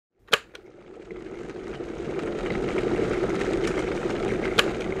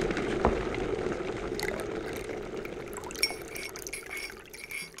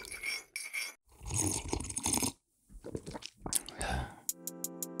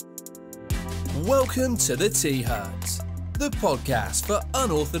Welcome to the Tea Hut, the podcast for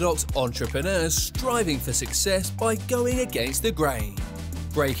unorthodox entrepreneurs striving for success by going against the grain,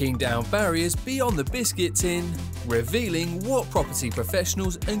 breaking down barriers beyond the biscuit tin, revealing what property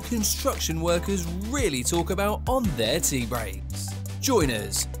professionals and construction workers really talk about on their tea breaks. Join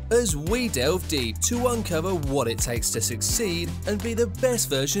us as we delve deep to uncover what it takes to succeed and be the best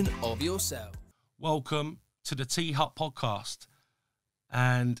version of yourself. Welcome to the Tea Hut podcast.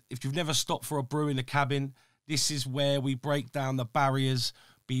 And if you've never stopped for a brew in the cabin, this is where we break down the barriers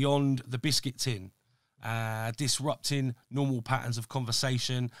beyond the biscuit tin, disrupting normal patterns of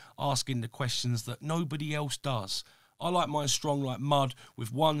conversation, asking the questions that nobody else does. I like mine strong like mud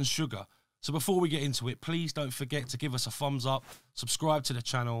with one sugar. So before we get into it, please don't forget to give us a thumbs up, subscribe to the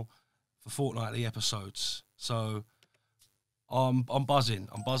channel for fortnightly episodes. So I'm buzzing.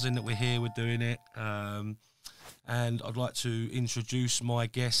 I'm buzzing that we're here, we're doing it. And I'd like to introduce my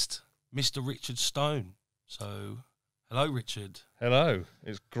guest, Mr. Richard Stone. So, hello, Richard. Hello.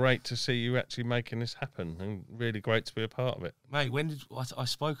 It's great to see you actually making this happen, and really great to be a part of it. Mate, when did I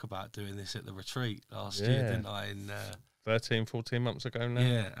spoke about doing this at the retreat last year, didn't I? In 13, 14 months ago now.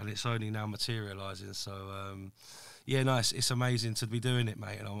 Yeah, and it's only now materialising. So, it's amazing to be doing it,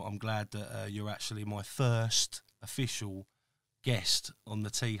 mate. And I'm glad that you're actually my first official guest on the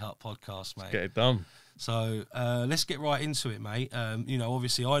Tea Hut podcast, mate. Let's get it done. So let's get right into it, mate.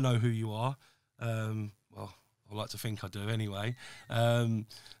 Obviously I know who you are. Well, I like to think I do anyway.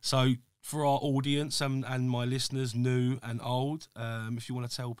 So for our audience and my listeners, new and old, if you want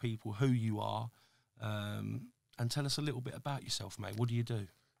to tell people who you are and tell us a little bit about yourself, mate. What do you do?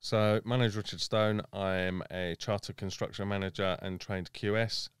 So my name's Richard Stone. I'm a chartered construction manager and trained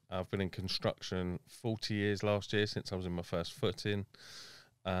QS. I've been in construction 40 years last year, since I was in my first footing.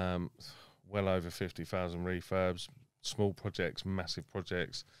 Well over 50,000 refurbs, small projects, massive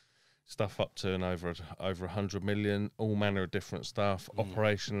projects, stuff up to and over 100 million, all manner of different stuff,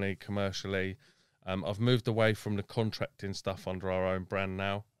 operationally, commercially. I've moved away from the contracting stuff under our own brand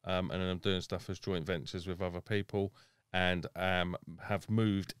now, and I'm doing stuff as joint ventures with other people, and have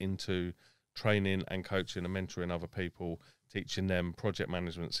moved into training and coaching and mentoring other people, teaching them project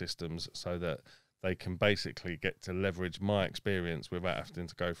management systems so that they can basically get to leverage my experience without having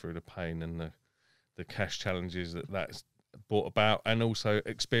to go through the pain and the cash challenges that's brought about, and also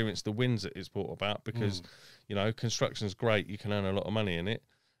experience the wins that it's brought about, because, construction's great. You can earn a lot of money in it,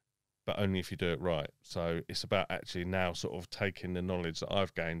 but only if you do it right. So it's about actually now sort of taking the knowledge that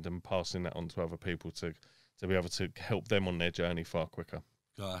I've gained and passing that on to other people to be able to help them on their journey far quicker.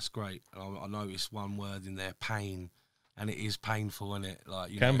 Oh, that's great. I noticed one word in there, pain. And it is painful, isn't it?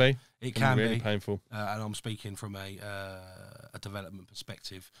 Like, it can be really be painful. And I'm speaking from a development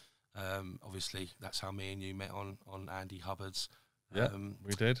perspective. Obviously, that's how me and you met on Andy Hubbard's. Yeah,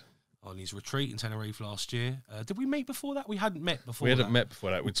 we did. On his retreat in Tenerife last year. Did we meet before that? We hadn't met before. We hadn't met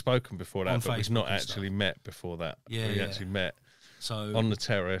before that. We'd spoken before that, but Facebook we've not actually met before that. Yeah, we actually met. So on the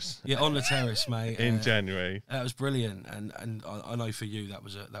terrace. Yeah, on the terrace, mate. In January. That was brilliant, and I know for you that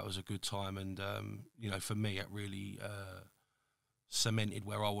was a good time, and for me it really cemented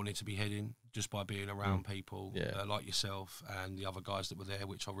where I wanted to be heading just by being around people like yourself and the other guys that were there,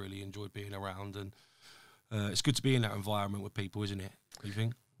 which I really enjoyed being around. And it's good to be in that environment with people, isn't it? You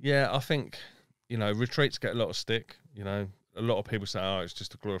think? Yeah, I think retreats get a lot of stick. A lot of people say, "Oh, it's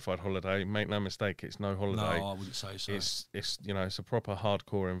just a glorified holiday." Make no mistake, it's no holiday. No, I wouldn't say so. It's it's a proper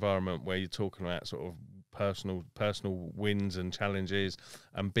hardcore environment where you're talking about sort of personal wins and challenges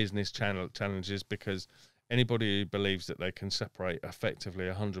and business challenges, because anybody who believes that they can separate effectively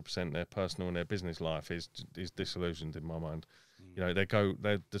 100% their personal and their business life is disillusioned in my mind.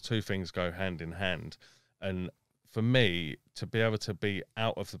 The two things go hand in hand, and for me, to be able to be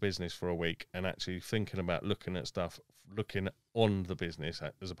out of the business for a week and actually thinking about looking at stuff, looking on the business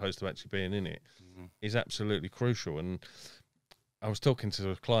as opposed to actually being in it, is absolutely crucial. And I was talking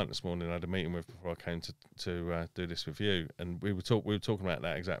to a client this morning I had a meeting with before I came to do this with you, and we were talking about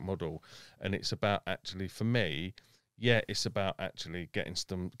that exact model. And it's about actually, for me, it's about actually getting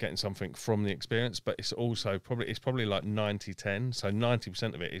something from the experience, but it's also probably like 90-10. So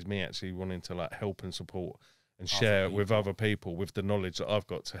 90% of it is me actually wanting to like help and support and share with other people with the knowledge that I've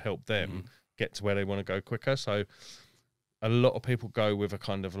got to help them get to where they want to go quicker. So a lot of people go with a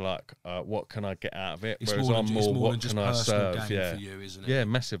kind of like, what can I get out of it? It's Whereas more I'm than, more, what just can I serve? for you, isn't it? Yeah,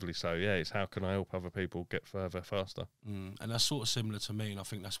 massively so. Yeah, it's how can I help other people get further faster? And that's sort of similar to me, and I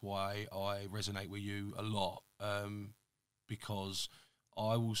think that's why I resonate with you a lot, because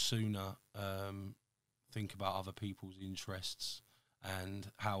I will sooner think about other people's interests and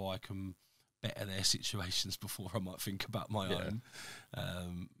how I can better their situations before I might think about my own.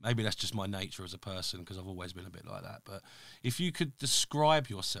 Maybe that's just my nature as a person, because I've always been a bit like that. But if you could describe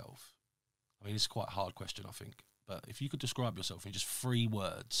yourself, I mean, it's quite a hard question, I think, but if you could describe yourself in just 3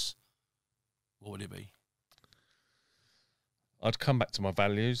 words, what would it be? I'd come back to my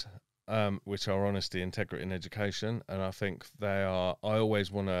values, which are honesty, integrity, and education. And I think they are, I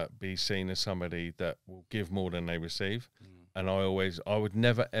always want to be seen as somebody that will give more than they receive. And I would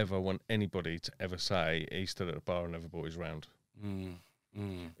never, ever want anybody to ever say he stood at the bar and never brought his round.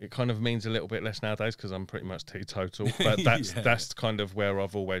 It kind of means a little bit less nowadays because I'm pretty much teetotal. But that's kind of where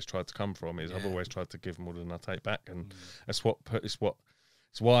I've always tried to come from. I've always tried to give more than I take back, and it's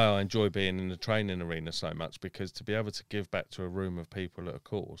why I enjoy being in the training arena so much, because to be able to give back to a room of people at a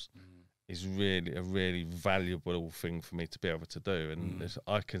course is really a really valuable thing for me to be able to do, and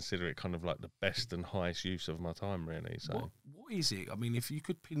I consider it kind of like the best and highest use of my time, really. So what is it? I mean, if you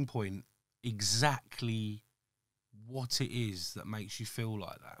could pinpoint exactly what it is that makes you feel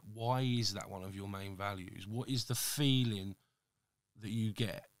like that, why is that one of your main values? What is the feeling that you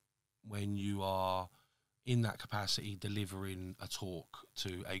get when you are in that capacity delivering a talk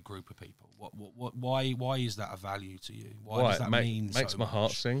to a group of people? Why is that a value to you? Why does that mean makes so my much?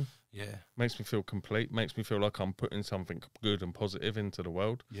 heart sing. Yeah. Makes me feel complete, makes me feel like I'm putting something good and positive into the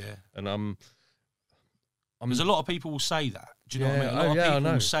world. Yeah. And there's a lot of people will say that. Do you know what I mean? A lot of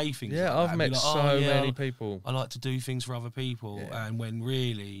people will say things like I've that. met so many people. I like to do things for other people, and when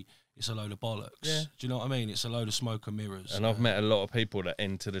really it's a load of bollocks. Yeah. Do you know what I mean? It's a load of smoke and mirrors. And I've met a lot of people that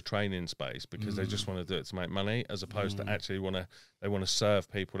enter the training space because they just want to do it to make money, as opposed to actually they want to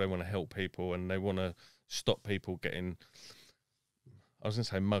serve people, they want to help people, and they want to stop people getting, I was going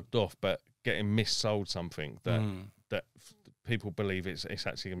to say mugged off, but getting missold something that people believe it's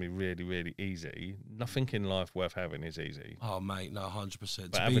actually going to be really, really easy. Nothing in life worth having is easy. Oh, mate, no,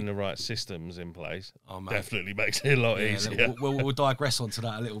 100%. But having the right systems in place definitely makes it a lot easier. We'll digress onto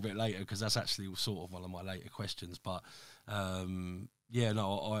that a little bit later, because that's actually sort of one of my later questions. But I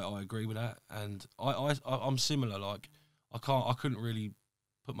agree with that, and I'm similar. Like I couldn't really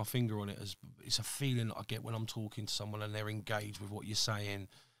put my finger on it. As it's a feeling that I get when I'm talking to someone and they're engaged with what you're saying,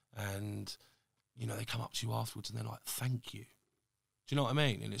 and you know, they come up to you afterwards and they're like, "Thank you." Do you know what I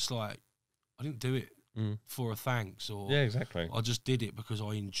mean? And it's like, I didn't do it for a thanks, or exactly. I just did it because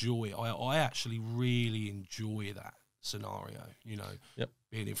I enjoy it. I actually really enjoy that scenario. You know,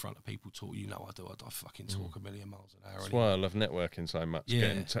 being in front of people, talk. You know, I do. I fucking talk a million miles an hour. That's why I love networking so much.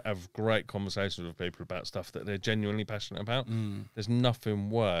 Getting to have great conversations with people about stuff that they're genuinely passionate about. There's nothing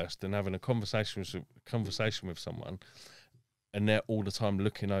worse than having a conversation with someone, and they're all the time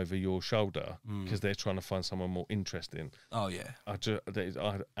looking over your shoulder because they're trying to find someone more interesting. Oh yeah, I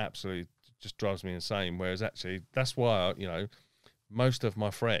absolutely just drives me insane. Whereas actually, that's why most of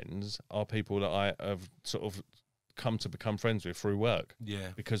my friends are people that I have sort of come to become friends with through work. Yeah,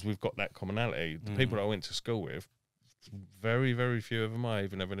 because we've got that commonality. The people that I went to school with, very, very few of them I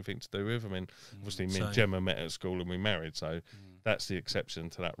even have anything to do with. I mean, obviously me and Gemma met at school and we married, so that's the exception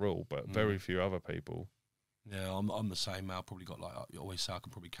to that rule. But very few other people. Yeah, I'm the same, mate. I've probably got, like you always say, I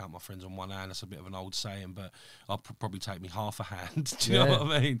can probably count my friends on one hand. That's a bit of an old saying, but I'll probably take me half a hand. Do you know what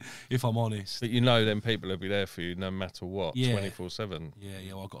I mean? If I'm honest. But then people will be there for you no matter what, 24/7.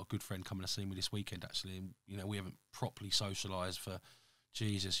 Yeah. Well, I've got a good friend coming to see me this weekend, actually. And, we haven't properly socialised for,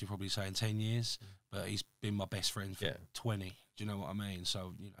 Jesus, you're probably saying 10 years, but he's been my best friend for 20. Do you know what I mean?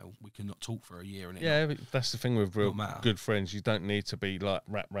 So, we cannot talk for a year. And but that's the thing with real good friends. You don't need to be like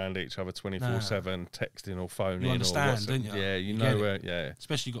wrapped around each other 24/7, texting or phoning. You understand, don't you? Yeah,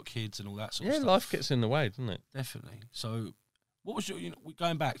 Especially you got kids and all that sort of stuff. Yeah, life gets in the way, doesn't it? Definitely. So, what was your,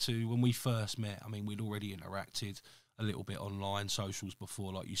 going back to when we first met, I mean, we'd already interacted a little bit online, socials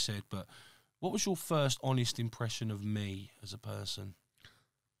before, like you said, but what was your first honest impression of me as a person?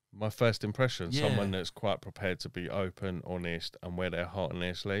 My first impression, someone that's quite prepared to be open, honest, and wear their heart on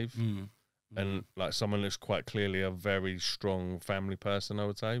their sleeve. And like someone that's quite clearly a very strong family person, I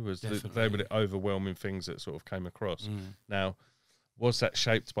would say, they were the overwhelming things that sort of came across. Now, was that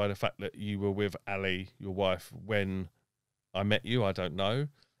shaped by the fact that you were with Ali, your wife, when I met you? I don't know.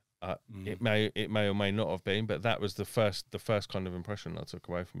 It may or may not have been, but that was the first kind of impression I took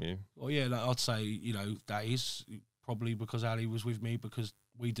away from you. Well, yeah, I'd say, that is probably because Ali was with me, because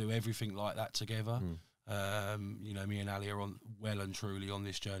we do everything like that together. Me and Ali are well and truly on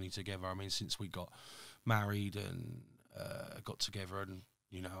this journey together. I mean, since we got married and got together, and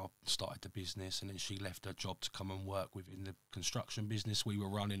I started the business, and then she left her job to come and work within the construction business we were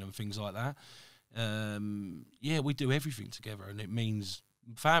running and things like that. We do everything together, and it means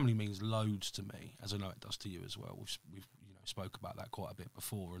family means loads to me, as I know it does to you as well. We've spoke about that quite a bit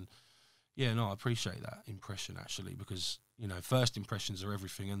before, and Yeah, no, I appreciate that impression actually, because you know, first impressions are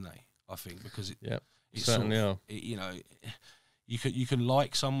everything, aren't they? I think because it's certainly sort of, are. you know, you can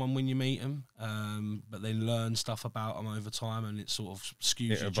like someone when you meet them, but then learn stuff about them over time, and it sort of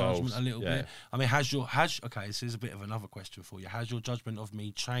skews your judgment a little bit. I mean, okay? This is a bit of another question for you. Has your judgment of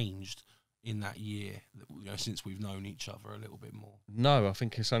me changed in that year, you know, since we've known each other a little bit more? No, I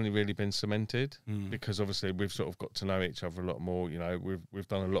think it's only really been cemented because obviously we've sort of got to know each other a lot more. You know, we've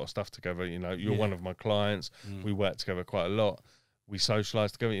done a lot of stuff together. You know, you're one of my clients. We work together quite a lot. We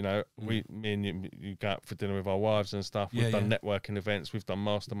socialise together. You know, me and you go out for dinner with our wives and stuff. We've done networking events. We've done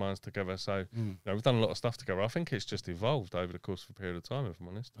masterminds together. So you know, we've done a lot of stuff together. I think it's just evolved over the course of a period of time, if I'm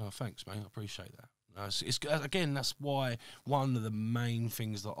honest. Oh, thanks, mate. I appreciate that. It's again, that's why one of the main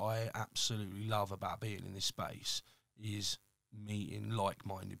things that I absolutely love about being in this space is meeting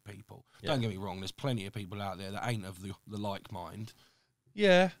like-minded people. Don't get me wrong, there's plenty of people out there that ain't of the like mind.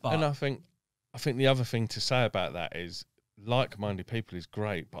 Yeah, and I think the other thing to say about that is like-minded people is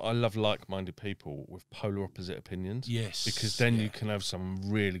great, but I love like-minded people with polar opposite opinions. Yes, because then you can have some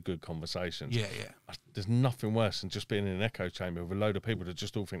really good conversations. Yeah. There's nothing worse than just being in an echo chamber with a load of people that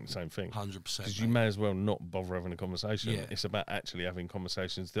just all think the same thing. 100%. Because you may as well not bother having a conversation. Yeah. It's about actually having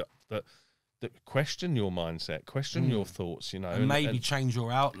conversations that question your mindset, question your thoughts, you know. And maybe change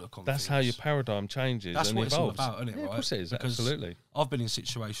your outlook on that's things. how your paradigm changes. That's and what evolves. It's all about, isn't it, yeah, right? Of course it is, because absolutely. I've been in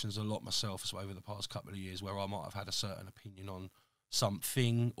situations a lot myself over the past couple of years where I might have had a certain opinion on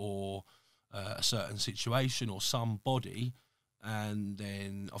something or a certain situation or somebody, and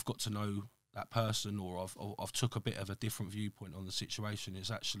then I've got to know that person, or I've took a bit of a different viewpoint on the situation. It's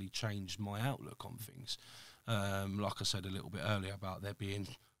actually changed my outlook on things. Like I said a little bit earlier about there being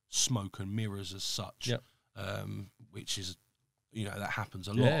smoke and mirrors as such, which is, you know, that happens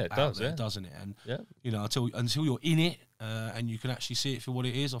a lot out there, doesn't it? And you know, until you're in it and you can actually see it for what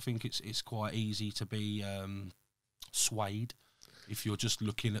it is, I think it's quite easy to be swayed if you're just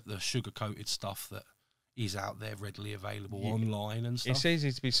looking at the sugar-coated stuff that is out there readily available online and stuff. It's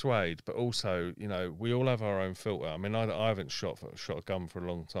easy to be swayed, but also, you know, we all have our own filter. I mean, I haven't shot a gun for a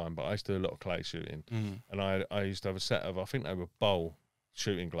long time, but I used to do a lot of clay shooting, and I used to have a set of, I think they were bowl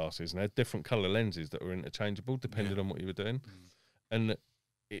shooting glasses, and they had different colour lenses that were interchangeable depending on what you were doing. And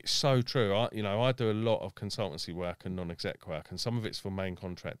it's so true. I do a lot of consultancy work and non-exec work, and some of it's for main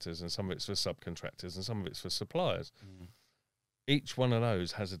contractors, and some of it's for subcontractors, and some of it's for suppliers. Each one of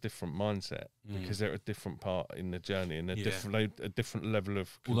those has a different mindset because they're at a different part in the journey, and a different level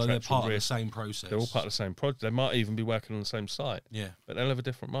of contractual although they're part risk. of the same process. They're all part of the same project. They might even be working on the same site. Yeah. But they'll have a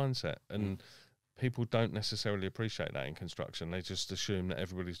different mindset, and people don't necessarily appreciate that in construction. They just assume that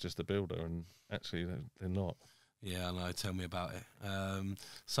everybody's just a builder, and actually they're not. Yeah, I know. Tell me about it.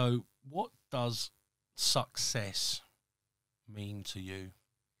 So what does success mean to you?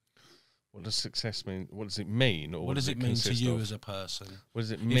 What does success mean? What does it mean? Or what does it mean to you as a person? What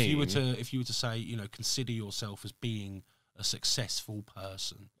does it mean? If you were to say, you know, consider yourself as being a successful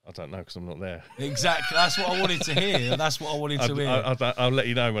person. I don't know, because I'm not there. Exactly. That's what I wanted to hear. That's what I wanted to hear. I'll let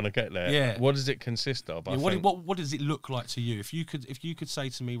you know when I get there. Yeah. What does it consist of? What does it look like to you? If you could say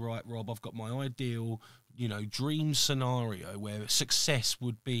to me, right, Rob, I've got my ideal, you know, dream scenario where success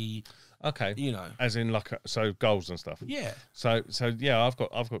would be. Okay. You know, as in so goals and stuff. Yeah. So yeah, I've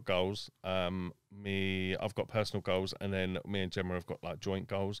got goals. I've got personal goals, and then me and Gemma have got like joint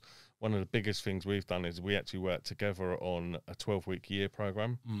goals. One of the biggest things we've done is we actually work together on a 12-week year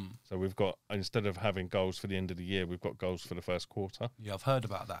program. So we've got, instead of having goals for the end of the year, we've got goals for the first quarter. Yeah, I've heard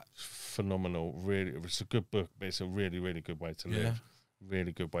about that. Phenomenal. Really, it's a good book, but it's a really, really good way to live.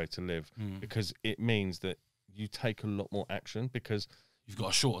 Really good way to live, because it means that you take a lot more action, because you've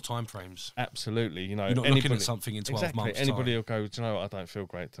got shorter time frames. Absolutely. You know, you're not looking at something in 12 months. Anybody will go, do you know what, I don't feel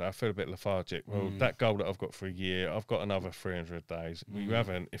great today. I feel a bit lethargic. Well, that goal that I've got for a year, I've got another 300 days. Well, you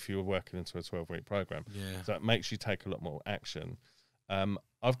haven't if you were working into a 12-week program. Yeah. So that makes you take a lot more action.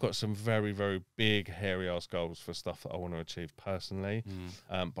 I've got some very, very big, hairy-ass goals for stuff that I want to achieve personally,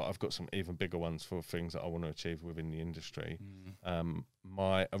 but I've got some even bigger ones for things that I want to achieve within the industry.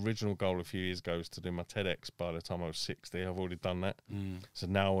 My original goal a few years ago was to do my TEDx by the time I was 60. I've already done that. So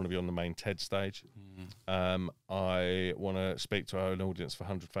now I want to be on the main TED stage. I want to speak to an audience for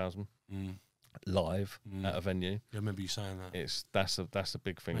 100,000 live at a venue. I remember you saying that. That's a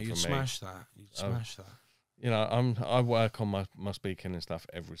big thing for me. You'd smash that. You'd smash that. You know, I work on my speaking and stuff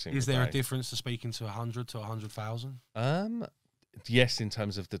every single day. Is there a difference to speaking to 100 to 100,000? Yes, in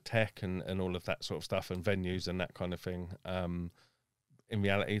terms of the tech and all of that sort of stuff and venues and that kind of thing. in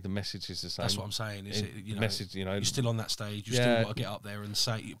reality, the message is the same. That's what I'm saying. Is it, you know, message, you know, you're still on that stage. You still got to get up there and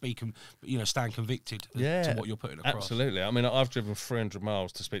say, stand convicted to what you're putting across. Absolutely. I mean, I've driven 300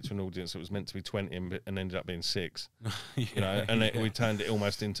 miles to speak to an audience that was meant to be 20 and ended up being 6. You know, and we turned it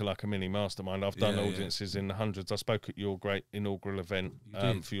almost into like a mini mastermind. I've done audiences in the hundreds. I spoke at your great inaugural event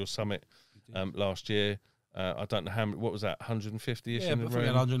for your summit last year. I don't know how many, what was that, 150-ish in the room?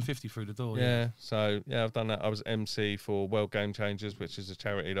 150 through the door. So I've done that. I was MC for World Game Changers, which is a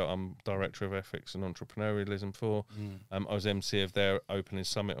charity that I'm Director of Ethics and Entrepreneurialism for. I was MC of their opening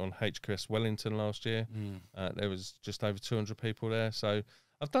summit on HQS Wellington last year. There was just over 200 people there. So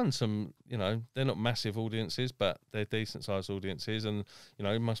I've done some, you know, they're not massive audiences, but they're decent sized audiences. And, you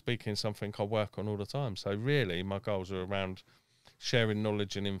know, my speaking is something I work on all the time. So really my goals are around sharing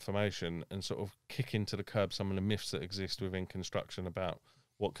knowledge and information and sort of kicking to the curb some of the myths that exist within construction about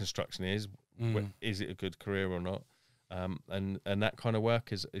what construction is. Is it a good career or not? And that kind of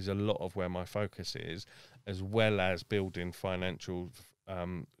work is a lot of where my focus is, as well as building financial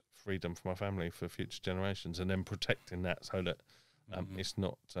freedom for my family for future generations, and then protecting that so that it's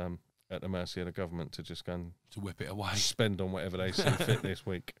not at the mercy of the government to just go and to whip it away, spend on whatever they see fit this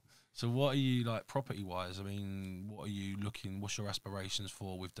week. So what are you, like, property-wise? I mean, what are you looking, what's your aspirations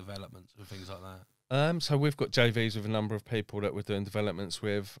for with developments and things like that? So we've got JVs with a number of people that we're doing developments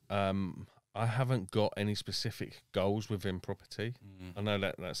with. I haven't got any specific goals within property. I know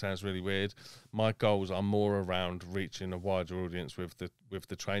that sounds really weird. My goals are more around reaching a wider audience with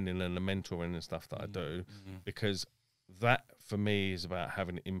the training and the mentoring and stuff that I do, because that for me is about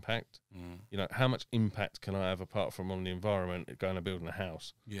having impact. You know, how much impact can I have apart from on the environment, going and building a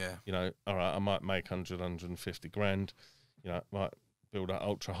house? Yeah. You know, all right, I might make 150 grand. You know, I might build an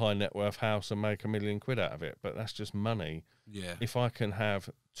ultra high net worth house and make £1 million out of it, but that's just money. Yeah. If I can have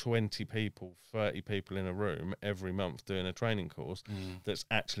 20 people, 30 people in a room every month doing a training course that's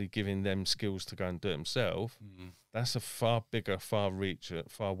actually giving them skills to go and do it themselves, that's a far bigger, far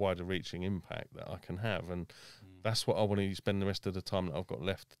wider reaching impact that I can have. And that's what I want to spend the rest of the time that I've got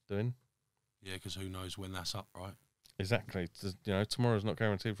left doing. Yeah, because who knows when that's up, right? Exactly. You know, tomorrow's not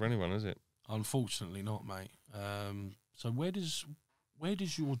guaranteed for anyone, is it? Unfortunately not, mate. So where does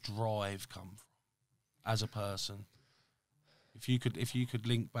your drive come from as a person? If you could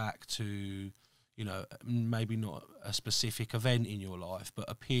link back to, you know, maybe not a specific event in your life, but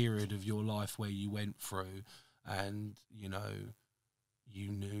a period of your life where you went through and, you know, you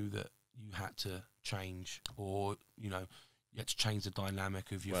knew that you had to change, or, you know, you had to change the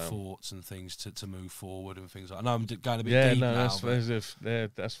dynamic of your thoughts and things to move forward and things like that. I know I'm going a bit deep now. That's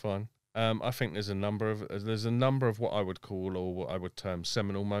fine. I think there's a number of what I would call, or what I would term,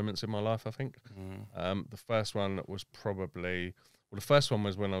 seminal moments in my life, I think. The first one was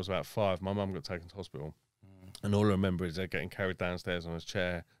when I was about 5. My mum got taken to hospital. And all I remember is her getting carried downstairs on a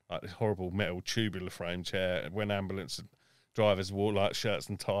chair, like this horrible metal tubular frame chair, when ambulance drivers wore like shirts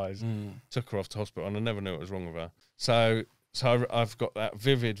and ties, took her off to hospital, and I never knew what was wrong with her. So I've got that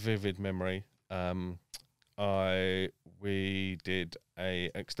vivid memory. We did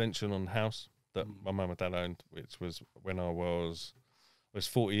a extension on the house that my mum and dad owned, which was when it was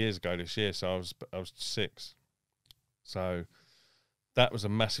 40 years ago this year. So I was 6. So that was a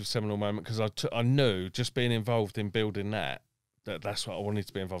massive seminal moment, because I knew, just being involved in building that's what I wanted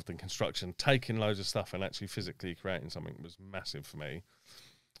to be involved in. Construction, taking loads of stuff and actually physically creating something was massive for me.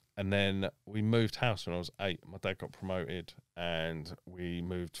 And then we moved house when I was 8. My dad got promoted and we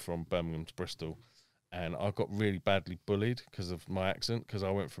moved from Birmingham to Bristol. And I got really badly bullied because of my accent, because I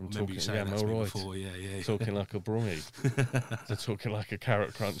went from talking talking like a Brummy to talking like a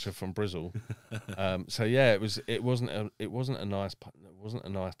carrot cruncher from Brizzle. So yeah, it wasn't a nice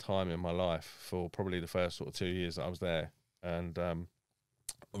time in my life for probably the first sort of 2 years that I was there, and I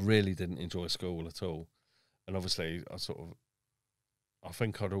really didn't enjoy school at all. And obviously, I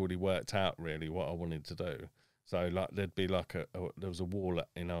think I'd already worked out really what I wanted to do. So like there'd be like there was a wall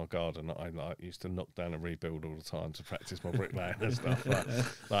in our garden that I used to knock down and rebuild all the time to practice my bricklaying and stuff,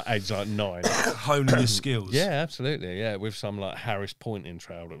 like age like 9. Honing your skills. Yeah, absolutely. Yeah, with some like Harris pointing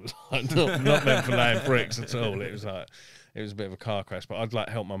trowel that was like not meant for laying bricks at all. It was a bit of a car crash, but I'd like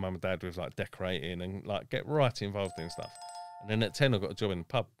help my mum and dad with like decorating and like get right involved in stuff. And then at 10 I got a job in the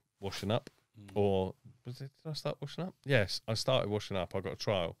pub washing up. Or did I start washing up? Yes, I started washing up. I got a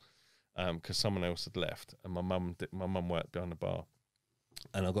trial. Because someone else had left, and my mum worked behind the bar,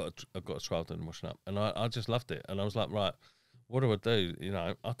 and I got a trial doing washing up, and I just loved it. And I was like, right, what do I do? You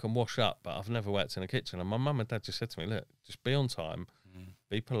know, I can wash up, but I've never worked in a kitchen. And my mum and dad just said to me, look, just be on time,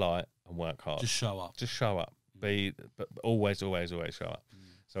 be polite, and work hard. Just show up. But always show up.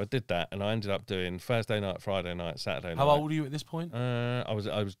 So I did that, and I ended up doing Thursday night, Friday night, Saturday night. How old were you at this point? I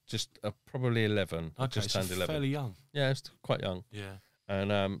was just probably 11. Okay, just so turned 11. fairly young. Yeah, it's quite young. Yeah.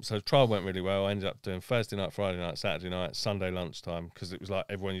 And so the trial went really well. I ended up doing Thursday night, Friday night, Saturday night, Sunday lunchtime, because it was like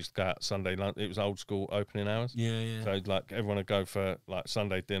everyone used to go out Sunday lunch. It was old school opening hours. Yeah, yeah. So like everyone would go for like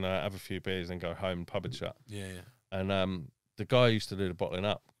Sunday dinner, have a few beers, and go home. Pub had shut. Yeah, yeah. And the guy who used to do the bottling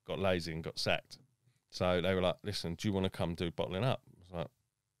up got lazy and got sacked. So they were like, "Listen, do you want to come do bottling up?" I was like,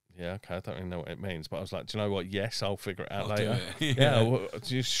 "Yeah, okay. I don't really know what it means, but I was like, do you know what? Yes, I'll figure it out later. Yeah, well,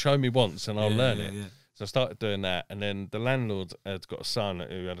 just show me once and I'll learn it." Yeah. So I started doing that, and then the landlord had got a son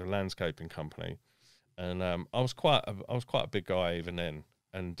who had a landscaping company, and I was quite a big guy even then.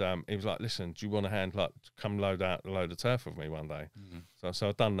 And he was like, "Listen, do you want to come load out a load of turf with me one day?" So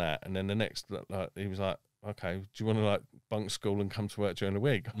I'd done that, and then the next, he was like, "Okay, do you want to bunk school and come to work during the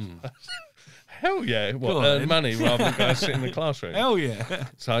week?" Hell yeah! Earn money rather than go sit in the classroom. Hell yeah!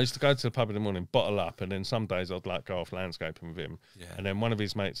 So I used to go to the pub in the morning, bottle up, and then some days I'd go off landscaping with him. Yeah. And then one of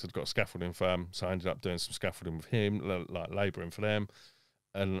his mates had got a scaffolding firm, so I ended up doing some scaffolding with him, labouring for them.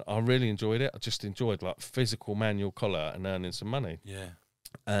 And I really enjoyed it. I just enjoyed physical manual collar and earning some money. Yeah.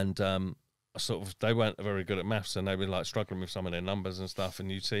 And they weren't very good at maths, and they were struggling with some of their numbers and stuff. And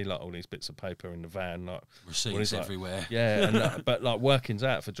you'd see all these bits of paper in the van, receipts everywhere. Yeah, and but workings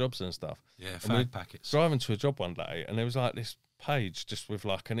out for jobs and stuff. Yeah, fag packets. Driving to a job one day, and there was this page just with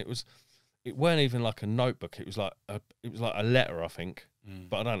and it weren't even a notebook. It was a letter, I think,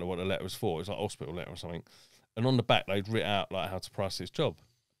 but I don't know what the letter was for. It was a hospital letter or something. And on the back, they'd written out how to price this job,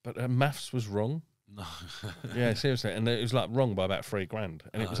 but the maths was wrong. No. Yeah, seriously, and it was wrong by about $3,000,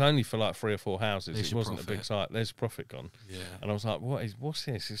 and it was only for 3 or 4 houses. It wasn't a big site. There's profit gone. Yeah, and I was like, what's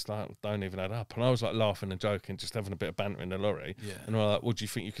this? It's don't even add up. And I was laughing and joking, just having a bit of banter in the lorry. Yeah, and I was like, "Well, do you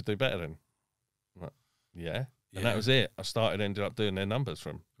think you could do better then?" I'm like, yeah, and that was it. Ended up doing their numbers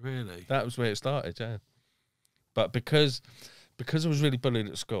from. Really, that was where it started. Yeah, but because I was really bullied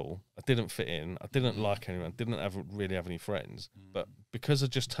at school, I didn't fit in. I didn't like anyone. Didn't really have any friends. But because I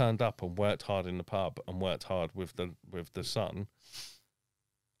just turned up and worked hard in the pub and worked hard with the son,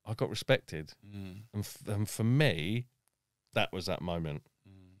 I got respected. And for me, that was that moment.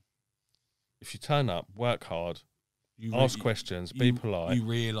 If you turn up, work hard, ask questions, be polite. You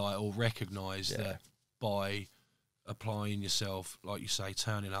realise or recognise that by applying yourself, like you say,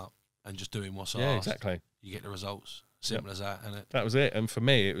 turning up and just doing what's asked, exactly, you get the results. Simple as that, isn't it? That was it. And for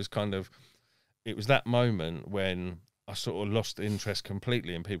me, it was it was that moment when I sort of lost interest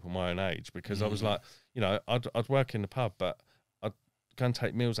completely in people my own age, because I was I'd work in the pub, but I'd go and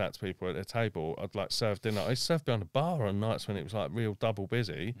take meals out to people at their table. I'd serve dinner. I used to serve behind a bar on nights when it was real double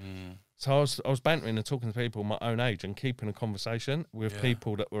busy. So I was bantering and talking to people my own age and keeping a conversation with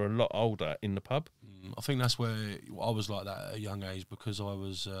people that were a lot older in the pub. I think that's where I was like that at a young age, because I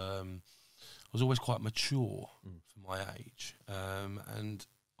was always quite mature for my age, and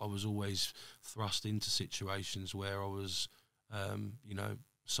I was always thrust into situations where I was,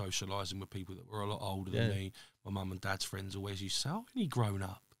 socialising with people that were a lot older than me. My mum and dad's friends always used to say, "Oh, when you grown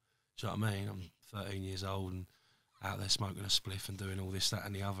up?" Do you know what I mean? I'm 13 years old and out there smoking a spliff and doing all this, that,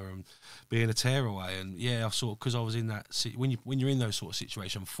 and the other, and being a tearaway. And I sort of, because I was in that when you're in those sort of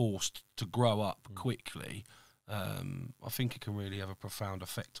situations, forced to grow up quickly. I think it can really have a profound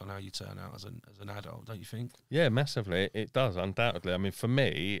effect on how you turn out as an adult, don't you think? Yeah, massively. It does, undoubtedly. I mean, for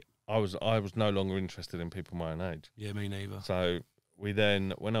me, I was no longer interested in people my own age. Yeah, me neither. So we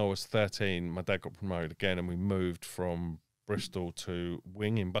then, when I was 13, my dad got promoted again, and we moved from Bristol to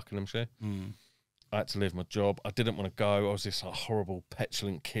Wing in Buckinghamshire. I had to leave my job. I didn't want to go. I was this horrible,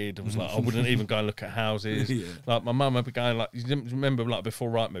 petulant kid. I was I wouldn't even go and look at houses. My mum would be going you didn't remember before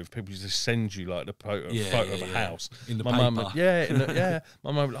Rightmove, people used to send you the photo of a house in the my paper. My mum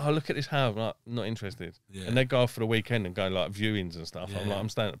would be look at this house. I'm not interested. And they'd go off for the weekend and go viewings and stuff. I'm I'm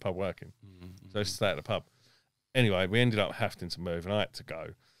staying at the pub working. So I used to stay at the pub. Anyway, we ended up having to move, and I had to go.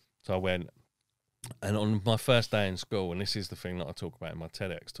 So I went, and on my first day in school, and this is the thing that I talk about in my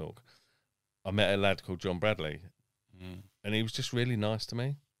TEDx talk, I met a lad called John Bradley, and he was just really nice to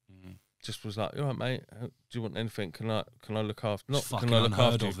me. Just was like, "All right, mate, do you want anything? Can I look after? Not can I look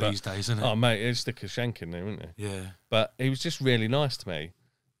after you, these days, isn't it? Oh, mate, he'd stick a shank in there, wouldn't he? Yeah. But he was just really nice to me,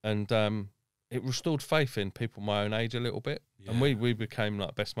 and it restored faith in people my own age a little bit, and we became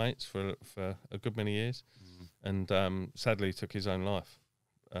best mates for a good many years, and sadly he took his own life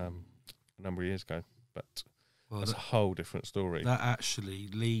a number of years ago, but. Well, that's a whole different story. That actually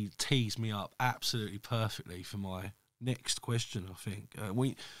tees me up absolutely perfectly for my next question, I think. I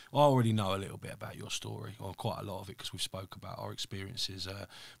already know a little bit about your story, or quite a lot of it, because we've spoke about our experiences.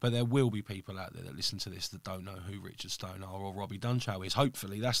 But there will be people out there that listen to this that don't know who Richard Stoner or Robbie Dunchow is.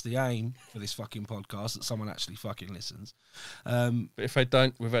 Hopefully, that's the aim for this fucking podcast, that someone actually fucking listens. But if they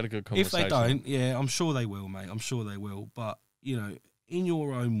don't, we've had a good conversation. If they don't, yeah, I'm sure they will, mate. I'm sure they will. But, you know, in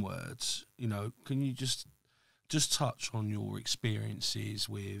your own words, you know, can you just touch on your experiences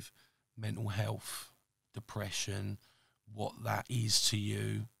with mental health, depression, what that is to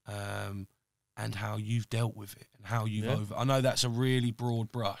you, and how you've dealt with it, and how you've I know that's a really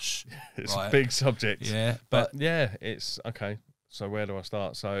broad brush. It's right? a big subject. Yeah. But yeah, it's okay. So where do I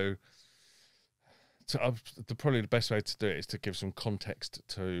start? So probably the best way to do it is to give some context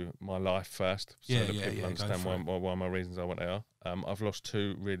to my life first, so that people understand why my reasons are what they are. I've lost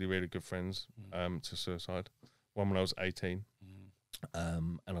 2 really, really good friends to suicide. One when I was 18.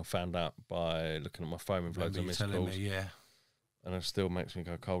 And I found out by looking at my phone with loads of missed calls. And it still makes me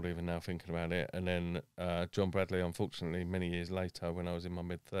go cold even now thinking about it. And then John Bradley, unfortunately, many years later, when I was in my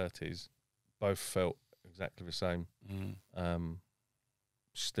mid-30s, both felt exactly the same.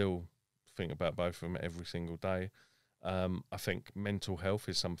 Still think about both of them every single day. I think mental health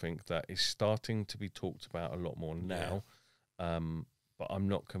is something that is starting to be talked about a lot more now. But I'm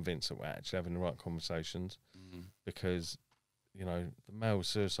not convinced that we're actually having the right conversations because, you know, the male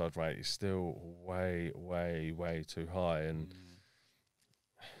suicide rate is still way, way, way too high. And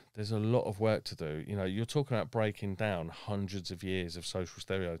there's a lot of work to do. You know, you're talking about breaking down hundreds of years of social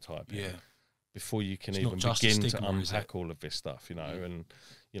stereotyping before you can even begin to unpack all of this stuff, you know. And,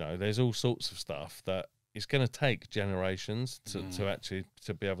 you know, there's all sorts of stuff that it's going to take generations to actually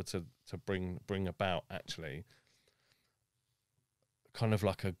to be able to bring about actually kind of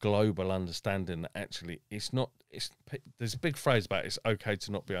like a global understanding that actually there's a big phrase about it's okay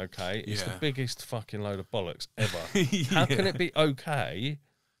to not be okay. It's the biggest fucking load of bollocks ever. How can it be okay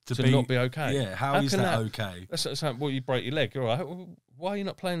to not be okay? Yeah, how is that okay? That's well, you break your leg, all right. Why are you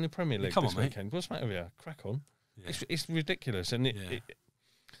not playing the Premier League this weekend? What's the matter with you? Crack on. Yeah. It's ridiculous, and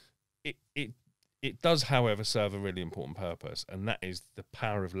it does, however, serve a really important purpose, and that is the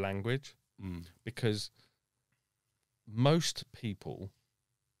power of language, because most people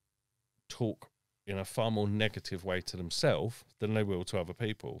talk in a far more negative way to themselves than they will to other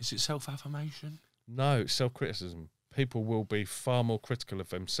people. Is it self-affirmation? No, it's self-criticism. People will be far more critical of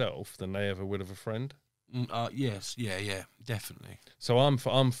themselves than they ever would of a friend. Yes, yeah, definitely. So I'm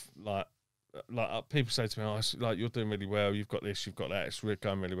like people say to me, "Oh, like you're doing really well. You've got this, you've got that. It's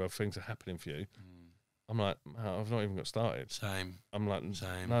going really well. Things are happening for you." I'm like, I've not even got started. Same. I'm like,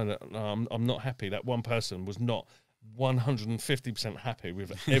 same. No, I'm not happy. That one person was not 150% happy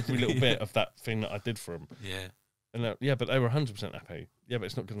with every little bit of that thing that I did for them. Yeah. And but they were 100% happy. Yeah, but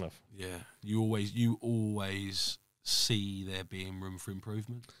it's not good enough. Yeah. You always see there being room for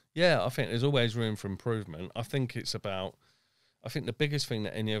improvement. Yeah, I think there's always room for improvement. I think the biggest thing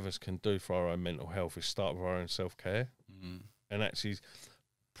that any of us can do for our own mental health is start with our own self-care and actually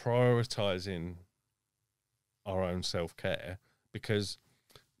prioritising our own self-care, because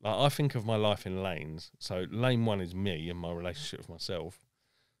like, I think of my life in lanes. So lane 1 is me and my relationship with myself.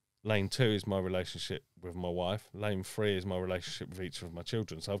 Lane 2 is my relationship with my wife. Lane 3 is my relationship with each of my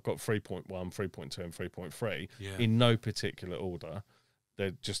children. So I've got 3.1, 3.2 and 3.3 in no particular order.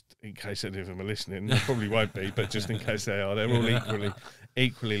 They're just, in case any of them are listening, they probably won't be, but just in case they are, they're all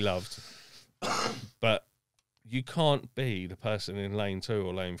equally loved. But you can't be the person in lane 2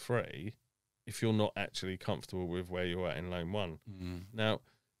 or lane 3 if you're not actually comfortable with where you're at in lane 1. Now,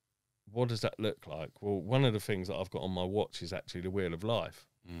 what does that look like? Well, one of the things that I've got on my watch is actually the wheel of life.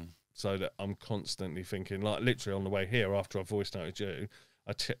 So that I'm constantly thinking, like literally on the way here after I voice noted you,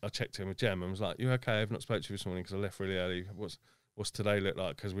 I checked in with Jem and was like, "You okay? I've not spoke to you this morning because I left really early. What's today look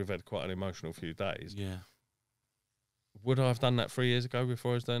like? Because we've had quite an emotional few days." Yeah. Would I have done that 3 years ago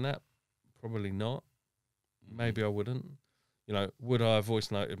before I was doing that? Probably not. Maybe I wouldn't. You know, would I have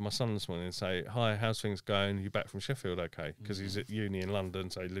voice noted my son this morning and say, "Hi, how's things going? You back from Sheffield okay?" Because he's at uni in London,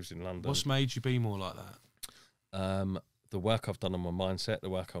 so he lives in London. What's made you be more like that? The work I've done on my mindset, the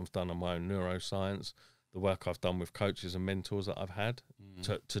work I've done on my own neuroscience, the work I've done with coaches and mentors that I've had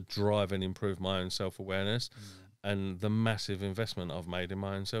to drive and improve my own self-awareness, and the massive investment I've made in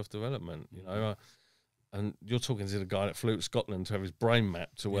my own self-development. You know, and you're talking to the guy that flew to Scotland to have his brain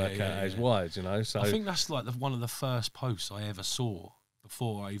mapped to work out his whys, you know. So I think that's like one of the first posts I ever saw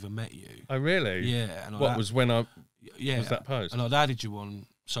before I even met you. Oh, really? Yeah. And was that post? And I'd added you on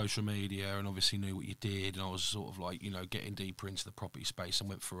social media and obviously knew what you did, and I was sort of like, you know, getting deeper into the property space and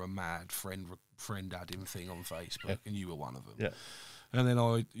went for a mad friend adding thing on Facebook, and you were one of them. Yeah. And then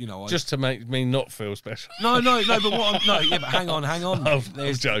I just to make me not feel special. No, but but hang on. I'm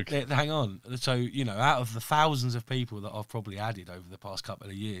joking. Hang on. So, out of the thousands of people that I've probably added over the past couple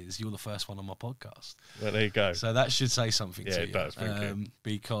of years, you're the first one on my podcast. Well, there you go. So that should say something to you. Yeah, it does. Thank you.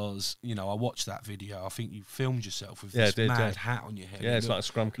 Because, I watched that video. I think you filmed yourself with this mad hat on your head. Yeah, it's like a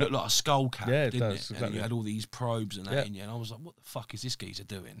scrum cap. Looked like a skull cap, didn't it? Exactly. And you had all these probes and that in you. And I was like, what the fuck is this geezer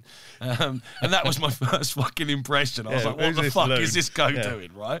doing? And that was my first fucking impression. I was like, what the fuck is this guy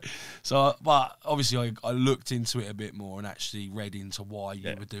doing, right? So, but obviously I looked into it a bit more and actually read into why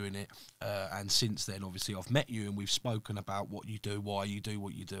you were doing it. And since then, obviously, I've met you and we've spoken about what you do, why you do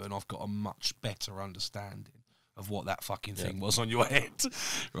what you do, and I've got a much better understanding of what that fucking thing was on your head,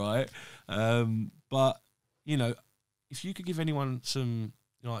 right? But, if you could give anyone some,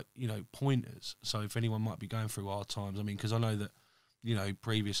 pointers, so if anyone might be going through hard times, I mean, because I know that,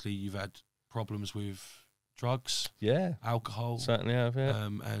 previously you've had problems with drugs, alcohol, certainly have,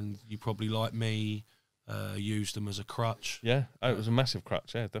 and you probably, like me, used them as a crutch. Yeah, it was a massive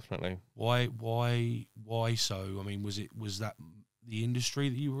crutch. Yeah, definitely. Why so? I mean, was that the industry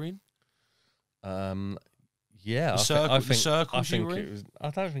that you were in? Yeah, I think it was. I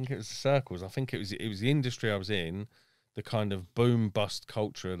don't think it was the circles. I think it was the industry I was in. The kind of boom bust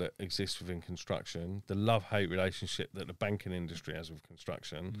culture that exists within construction, the love-hate relationship that the banking industry has with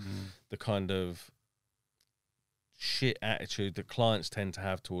construction, the kind of shit attitude that clients tend to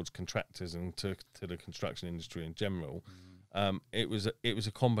have towards contractors and to the construction industry in general. It was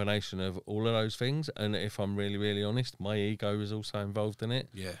a combination of all of those things, and if I'm really, really honest, my ego was also involved in it.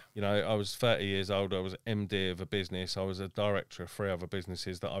 Yeah. I was 30 years old, I was MD of a business, I was a director of 3 other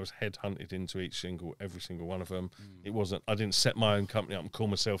businesses that I was headhunted into every single one of them. It wasn't, I didn't set my own company up and call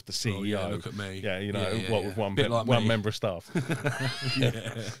myself the CEO. Oh, yeah, look at me. With one member of staff.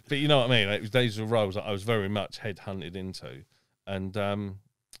 But you know what I mean? These were roles that I was very much headhunted into, and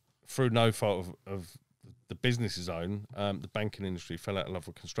through no fault of the business's own, the banking industry fell out of love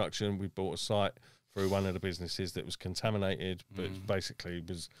with construction. We bought a site through one of the businesses that was contaminated, but basically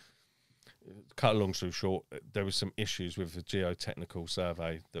was, cut a long story short, there was some issues with the geotechnical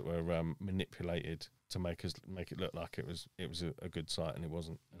survey that were manipulated to make it look like it was a good site, and it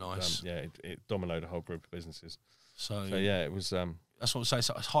wasn't. Nice. It dominated a whole group of businesses. So yeah, it was. That's what I say.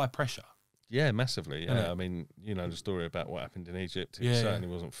 So it's high pressure. Yeah, massively. Yeah, I mean, the story about what happened in Egypt. It certainly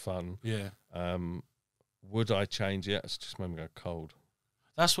wasn't fun. Yeah. Would I change it? It's just made me go cold.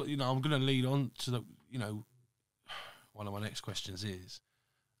 That's what, I'm going to lead on to the, one of my next questions is,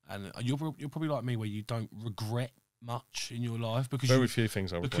 and you're probably like me where you don't regret much in your life because very few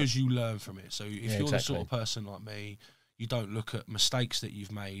things I regret. Because you learn from it. So if you're the sort of person like me, you don't look at mistakes that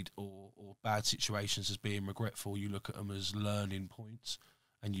you've made or bad situations as being regretful. You look at them as learning points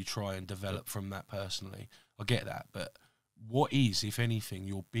and you try and develop from that personally. I get that. But what is, if anything,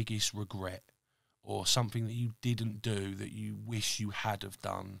 your biggest regret or something that you didn't do that you wish you had have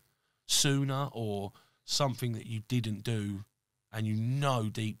done sooner, or something that you didn't do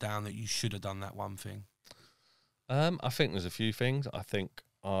and deep down that you should have done that one thing? I think there's a few things. I think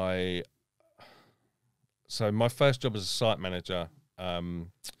so my first job as a site manager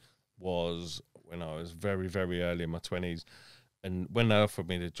was when I was very, very early in my 20s. And when they offered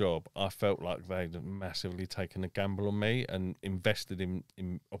me the job, I felt like they'd massively taken a gamble on me and invested in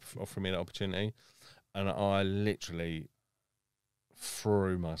offering me that opportunity. And I literally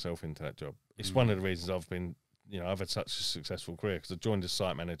threw myself into that job. It's one of the reasons I've had such a successful career, because I joined as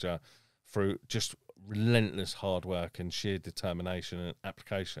site manager through just relentless hard work and sheer determination and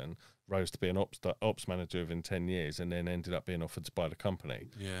application, rose to be an ops manager within 10 years and then ended up being offered to buy the company.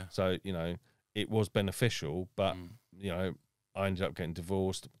 Yeah. So, it was beneficial, but, I ended up getting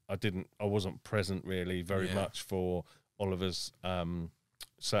divorced. I wasn't present really very much for Oliver's,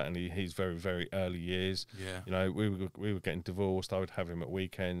 certainly his very, very early years. Yeah. We were getting divorced. I would have him at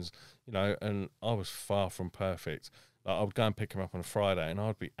weekends, and I was far from perfect. Like, I would go and pick him up on a Friday and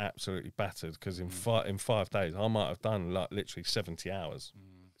I'd be absolutely battered because in 5 days I might have done like literally 70 hours.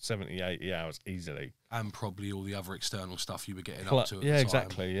 70, 80 hours easily. And probably all the other external stuff you were getting up to at the time.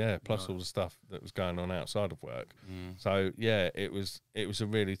 Exactly, yeah. Plus all the stuff that was going on outside of work. So, yeah, it was a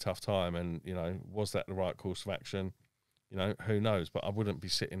really tough time, and, was that the right course of action? Who knows? But I wouldn't be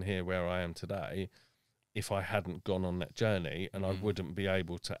sitting here where I am today if I hadn't gone on that journey, and I wouldn't be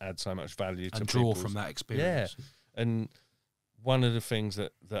able to add so much value to people. And draw from that experience. Yeah, and one of the things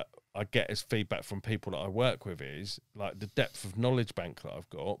that I get as feedback from people that I work with is like the depth of knowledge bank that I've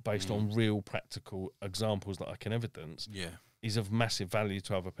got based on real practical examples that I can evidence is of massive value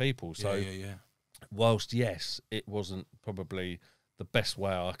to other people. So whilst, yes, it wasn't probably the best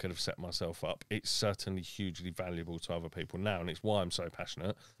way I could have set myself up. It's certainly hugely valuable to other people now, and it's why I'm so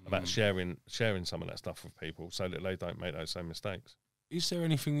passionate about sharing some of that stuff with people so that they don't make those same mistakes. Is there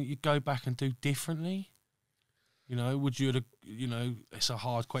anything that you'd go back and do differently? You know, would you have, you know, it's a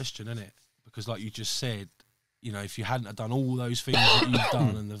hard question, isn't it? Because like you just said, you know, if you hadn't have done all those things that you've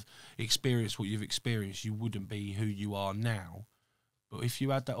done and have experienced what you've experienced, you wouldn't be who you are now. But if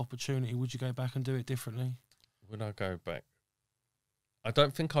you had that opportunity, would you go back and do it differently? Would I go back? I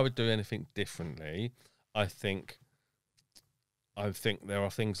don't think I would do anything differently. I think there are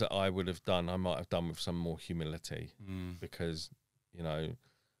things that I would have done, I might have done with some more humility, because, you know,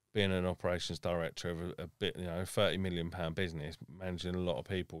 being an operations director of a bit, you know, £30 million business, managing a lot of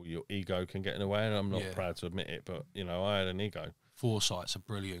people, your ego can get in the way, and I'm not proud to admit it, but, you know, I had an ego. Foresight's a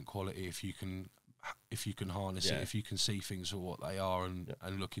brilliant quality if you can harness it, if you can see things for what they are and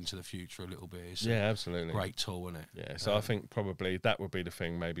look into the future a little bit. It's absolutely. Great tool, isn't it? Yeah, so I think probably that would be the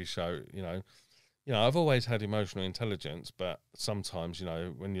thing, maybe show, you know, I've always had emotional intelligence, but sometimes, you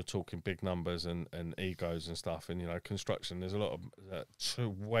know, when you're talking big numbers and egos and stuff, and, you know, construction, there's a lot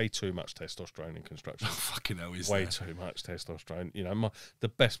of way too much testosterone in construction. Fucking hell, is way too much testosterone. You know, the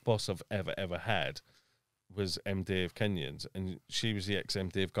best boss I've ever had was MD of Kenyans, and she was the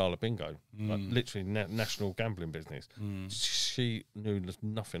ex-MD of Gala Bingo, like literally national gambling business. She knew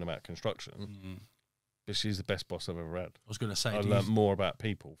nothing about construction, but she's the best boss I've ever had. I was going to say, I learned more about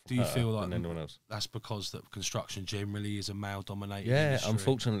people from do you feel like than anyone else. That's because that construction generally is a male-dominated industry?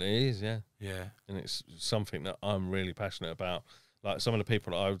 Unfortunately it is, yeah. And it's something that I'm really passionate about. Like some of the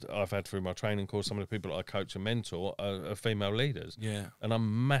people that I've had through my training course, some of the people that I coach and mentor are female leaders. Yeah. And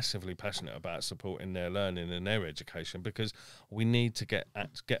I'm massively passionate about supporting their learning and their education, because we need to get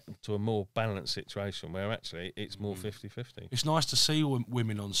to a more balanced situation where actually it's more 50-50. It's nice to see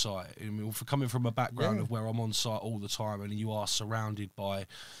women on site. I mean, for coming from a background of where I'm on site all the time, and you are surrounded by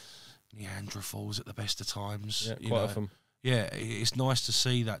Neanderthals at the best of times. Yeah, quite often. Yeah, it's nice to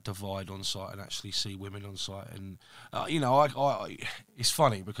see that divide on site and actually see women on site. And, you know, it's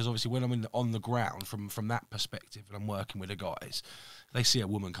funny because obviously when I'm on the ground from that perspective and I'm working with the guys, they see a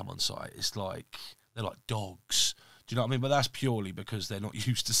woman come on site, it's like, they're like dogs. Do you know what I mean? But that's purely because they're not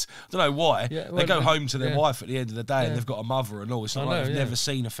used to... I don't know why. Yeah, well, they go home to their wife at the end of the day and they've got a mother and all. It's not like they've never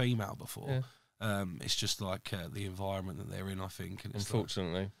seen a female before. Yeah. It's just like the environment that they're in, I think. And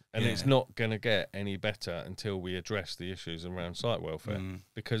unfortunately. And it's not going to get any better until we address the issues around site welfare.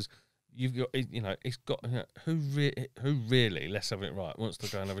 Because you've got, you know, it's got, you know, who really, let's have it right, wants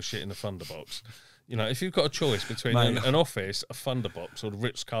to go and have a shit in the Thunder Box? You know, if you've got a choice between an office, a Thunder Box, or the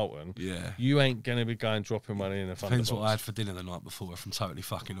Ritz-Carlton, you ain't going to be going dropping money in a Thunder Box. Depends what I had for dinner the night before, if I'm totally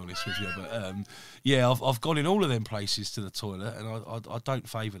fucking honest with you. But, yeah, I've gone in all of them places to the toilet, and I don't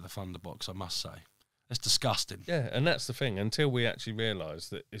favour the Thunder Box, I must say. It's disgusting. Yeah, and that's the thing. Until we actually realise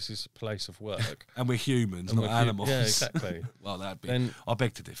that this is a place of work. And we're humans, not animals. Yeah, exactly. Well, that'd be... I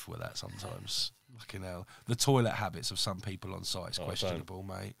beg to differ with that sometimes. Fucking hell. The toilet habits of some people on site is questionable,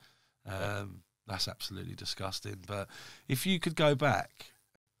 mate. That's absolutely disgusting. But if you could go back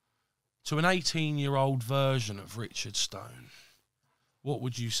to an 18-year-old version of Richard Stone, what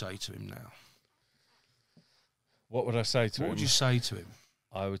would you say to him now? What would I say to him? What would you say to him?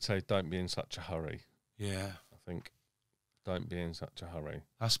 I would say don't be in such a hurry. Yeah. I think don't be in such a hurry.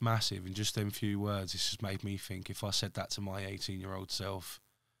 That's massive. In just them few words, it's just made me think if I said that to my 18-year-old self,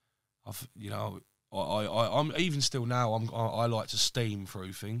 I'm even still now, I like to steam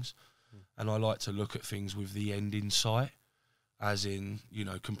through things. And I like to look at things with the end in sight, as in, you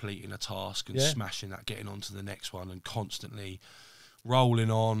know, completing a task and smashing that, getting on to the next one, and constantly rolling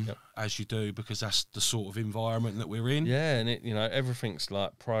on as you do, because that's the sort of environment that we're in. Yeah, and it, you know, everything's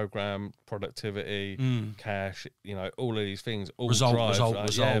like program, productivity, cash, you know, all of these things, all result.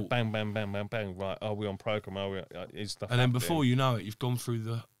 Yeah, bang, bang, bang, bang, bang. Right, are we on program? Are we? Is stuff? And then before you know it, you've gone through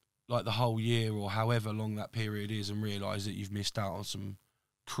the whole year or however long that period is, and realised that you've missed out on some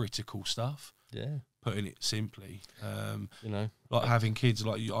critical stuff. Yeah, putting it simply. You know, like having kids.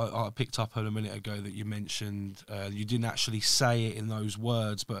 Like I picked up on a minute ago that you mentioned. You didn't actually say it in those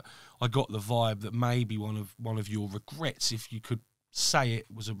words, but I got the vibe that maybe one of your regrets, if you could say it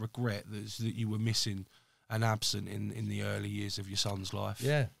was a regret, that you were missing and absent in the early years of your son's life.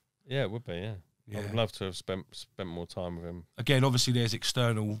 Yeah, it would be. Yeah. I would love to have spent more time with him. Again, obviously, there's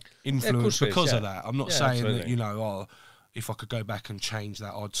external influence because of that. I'm not saying absolutely. that, you know, if I could go back and change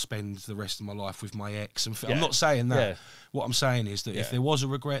that, I'd spend the rest of my life with my ex. And I'm not saying that. Yeah. What I'm saying is that if there was a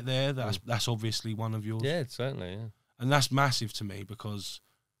regret there, that's obviously one of yours. Yeah, certainly, yeah. And that's massive to me because,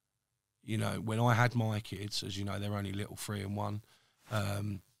 you know, when I had my kids, as you know, they're only little 3 and 1,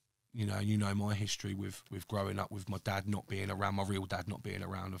 you know my history with growing up with my dad not being around, my real dad not being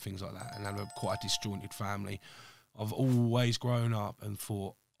around, and things like that, and having quite a disjointed family. I've always grown up and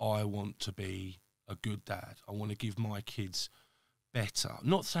thought, I want to be a good dad. I want to give my kids better.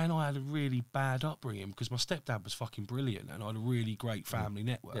 Not saying I had a really bad upbringing, because my stepdad was fucking brilliant and I had a really great family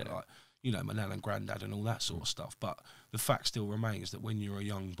network, like, you know, my nan and granddad and all that sort of stuff. But the fact still remains that when you're a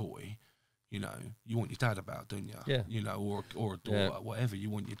young boy, you know, you want your dad about, don't you? Yeah. You know, or a daughter, whatever, you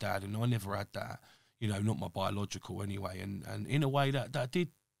want your dad. And I never had that, you know, not my biological anyway. And in a way that did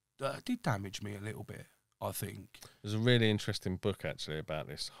damage me a little bit, I think. There's a really interesting book actually about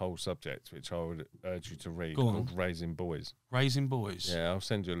this whole subject, which I would urge you to read, called Raising Boys. Raising Boys? Yeah, I'll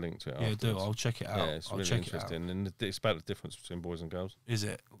send you a link to it. Yeah, afterwards. do. I'll check it out. Yeah, it's really interesting. And it's about the difference between boys and girls. Is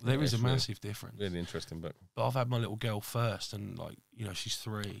it? There is a massive difference. Really interesting book. But I've had my little girl first, and, like, you know, she's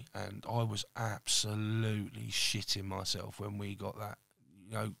 3, and I was absolutely shitting myself when we got that,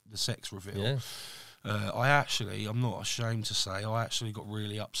 you know, the sex reveal. Yeah. I'm not ashamed to say, I actually got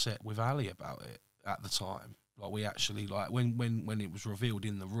really upset with Ali about it at the time. Like, we actually, like, when it was revealed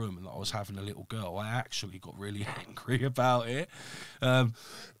in the room and I was having a little girl, I actually got really angry about it.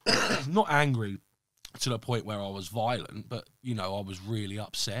 Not angry to the point where I was violent, but, you know, I was really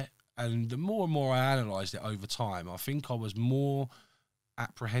upset. And the more and more I analysed it over time, I think I was more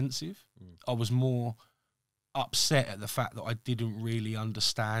apprehensive. I was more upset at the fact that I didn't really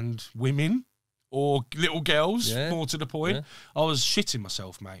understand women or little girls, more to the point. I was shitting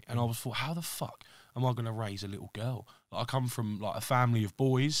myself, mate, and I was thought, how the fuck am I going to raise a little girl? Like, I come from, like, a family of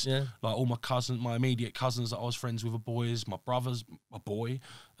boys. Like, all my cousins, my immediate cousins that I was friends with are boys. My brother's a boy.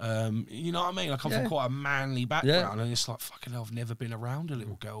 You know what I mean? I come from quite a manly background, and it's like, fucking hell, I've never been around a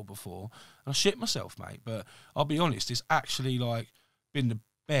little girl before. And I shit myself, mate. But I'll be honest, it's actually, like, been the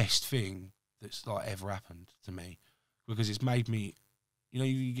best thing that's, like, ever happened to me, because it's made me, you know,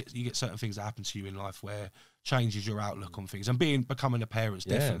 you get certain things that happen to you in life where changes your outlook on things, and becoming a parent's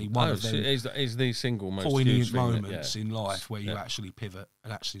definitely one of them. Is the single most poignant moments in life where you actually pivot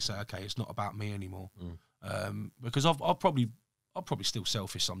and actually say, okay, it's not about me anymore. Because I'll probably still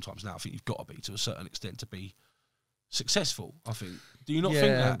selfish sometimes now. I think you've got to be, to a certain extent, to be successful, I think. Do you not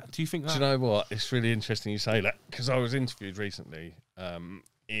think that? Do you think that? Do you know what? It's really interesting you say that, because I was interviewed recently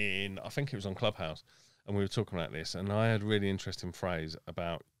I think it was on Clubhouse, and we were talking about this, and I had a really interesting phrase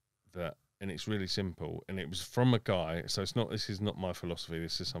about that, and it's really simple, and it was from a guy, so this is not my philosophy,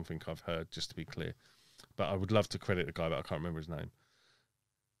 this is something I've heard, just to be clear, but I would love to credit the guy, but I can't remember his name.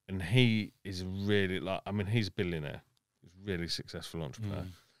 And he is really, like, I mean, he's a billionaire, he's a really successful entrepreneur.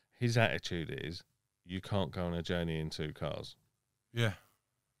 His attitude is, you can't go on a journey in 2 cars. Yeah.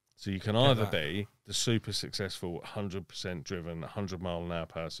 So you can either be the super successful, 100% driven, 100-mile-an-hour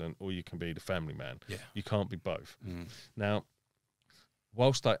person, or you can be the family man. Yeah. You can't be both. Now,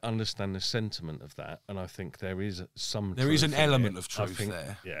 whilst I understand the sentiment of that, and I think there is some there is an element of truth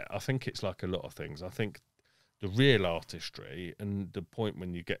there. Yeah, I think it's like a lot of things. I think the real artistry and the point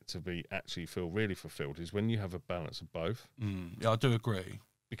when you get to actually feel really fulfilled is when you have a balance of both. Yeah, I do agree.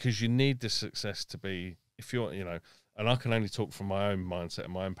 Because you need the success to be, if you're, you know, and I can only talk from my own mindset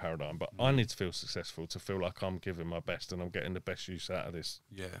and my own paradigm, but I need to feel successful to feel like I'm giving my best and I'm getting the best use out of this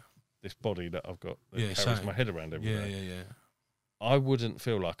body that I've got that carries my head around every day. I wouldn't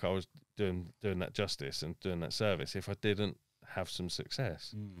feel like I was doing that justice and doing that service if I didn't have some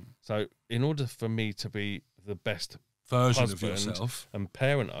success. So in order for me to be the best version of yourself and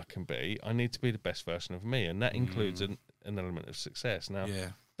parent I can be, I need to be the best version of me, and that includes an element of success. Now,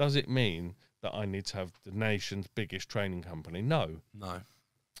 does it mean that I need to have the nation's biggest training company? No.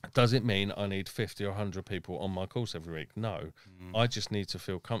 Does it mean I need 50 or 100 people on my course every week? No. I just need to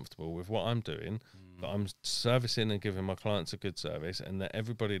feel comfortable with what I'm doing, that I'm servicing and giving my clients a good service, and that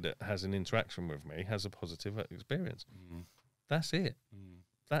everybody that has an interaction with me has a positive experience. That's it.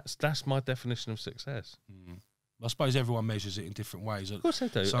 That's my definition of success. I suppose everyone measures it in different ways. Of course they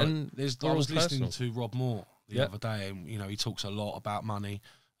do. So and I was listening to Rob Moore the other day, and, you know, he talks a lot about money,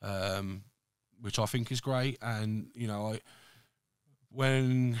 which I think is great. And, you know,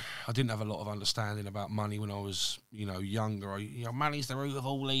 when I didn't have a lot of understanding about money when I was, you know, younger, money's the root of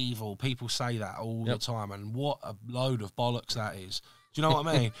all evil. People say that all the time, and what a load of bollocks that is. Do you know what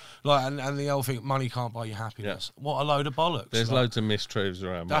I mean? Like, and the whole thing, money can't buy you happiness. What a load of bollocks. There's loads of mistruths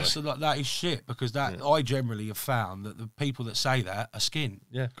around money. That is shit, because I generally have found that the people that say that are skin.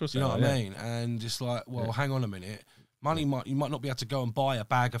 Yeah, of course. Do you know what I mean? And it's like, well, hang on a minute. Money you might not be able to go and buy a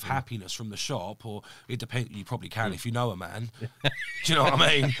bag of happiness from the shop, or it depends. You probably can if you know a man. Do you know what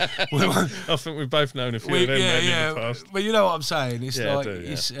I mean? I think we've both known a few of them in the past. But you know what I'm saying. It's Yeah, like I do,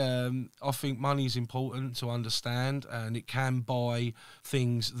 yeah. it's. I think money is important to understand, and it can buy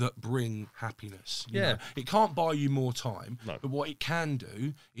things that bring happiness. You know? It can't buy you more time, but what it can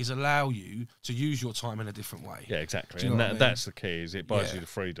do is allow you to use your time in a different way. Yeah, exactly. Do you know what I mean? That's the key. Is it buys you the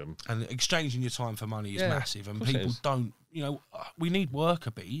freedom. And exchanging your time for money is massive, and people don't. You know, we need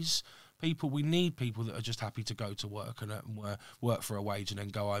worker bees. We need people that are just happy to go to work and work for a wage and then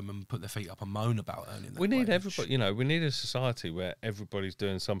go home and put their feet up and moan about earning that We need wage. everybody, you know, we need a society where everybody's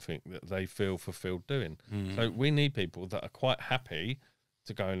doing something that they feel fulfilled doing. So we need people that are quite happy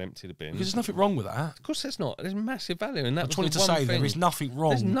to go and empty the bins. Because there's nothing wrong with that. Of course there's not. There's massive value in that. I just wanted to say there is nothing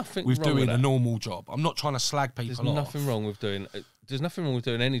wrong with doing a normal job. I'm not trying to slag people off. There's nothing wrong with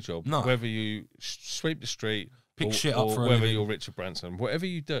doing any job. No. Whether you sweep the street, pick shit up for a whether living. you're Richard Branson, whatever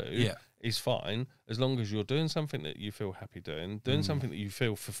you do is fine, as long as you're doing something that you feel happy doing something that you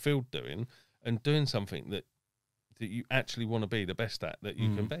feel fulfilled doing, and doing something that you actually want to be the best at that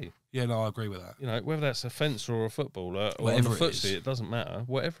you can be. Yeah, no, I agree with that. You know, whether that's a fencer or a footballer or Whatever on the it is. footsie, it doesn't matter.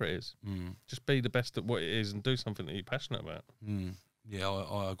 Whatever it is, just be the best at what it is and do something that you're passionate about. Yeah,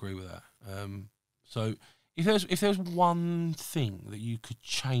 I agree with that. So if there's one thing that you could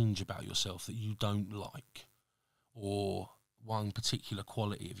change about yourself that you don't like, or one particular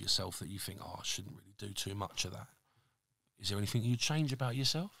quality of yourself that you think, oh, I shouldn't really do too much of that, is there anything you'd change about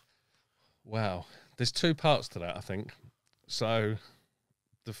yourself? Wow, there's two parts to that, I think. So,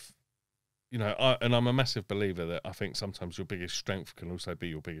 I'm a massive believer that I think sometimes your biggest strength can also be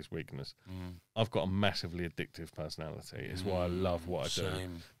your biggest weakness. I've got a massively addictive personality. It's why I love what I do,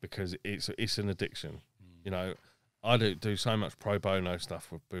 because it's an addiction. You know, I do so much pro bono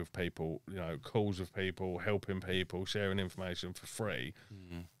stuff with people, you know, calls with people, helping people, sharing information for free,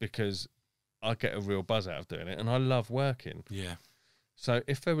 because I get a real buzz out of doing it, and I love working. Yeah. So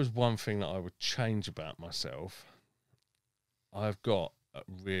if there was one thing that I would change about myself, I've got a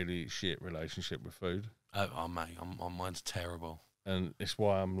really shit relationship with food. Oh mate, mine's terrible. And it's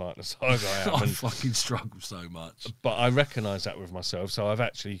why I'm like the size I am. I and, fucking struggle so much. But I recognise that with myself, so I've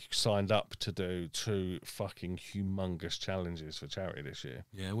actually signed up to do 2 fucking humongous challenges for charity this year.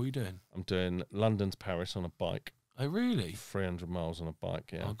 Yeah, what are you doing? I'm doing London to Paris on a bike. Oh, really? 300 miles on a bike,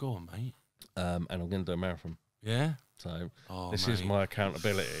 yeah. Oh, go on, mate. And I'm going to do a marathon. Yeah? So this is my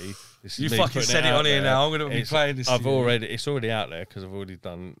accountability. This you is me fucking said it on here now. I'm going to be playing this. It's already out there because I've already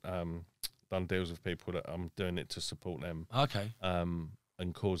done deals with people that I'm doing it to support them. Okay.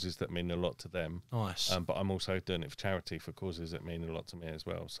 And causes that mean a lot to them. Nice. But I'm also doing it for charity for causes that mean a lot to me as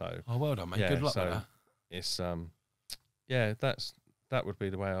well. So. Oh, well done, mate. Good luck with that. It's that would be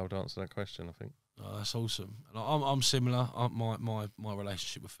the way I would answer that question, I think. Oh, that's awesome. And I'm similar. My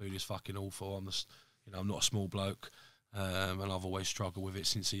relationship with food is fucking awful. I'm not a small bloke, and I've always struggled with it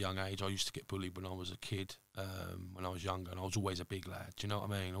since a young age. I used to get bullied when I was a kid, when I was younger, and I was always a big lad. Do you know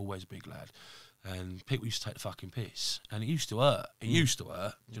what I mean? Always a big lad. And people used to take the fucking piss, and it used to hurt. It used to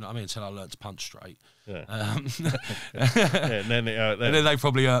hurt. Do you know what I mean? Until I learned to punch straight. Yeah. And then they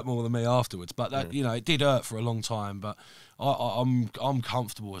probably hurt more than me afterwards. But that, it did hurt for a long time. But I'm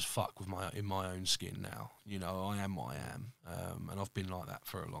comfortable as fuck with in my own skin now. You know, I am what I am, and I've been like that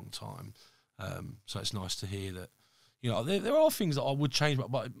for a long time. So it's nice to hear that. You know, there are things that I would change,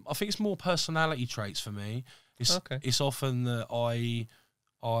 but I think it's more personality traits for me. It's often that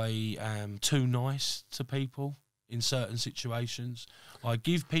I am too nice to people in certain situations. I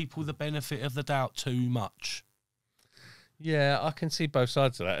give people the benefit of the doubt too much. Yeah, I can see both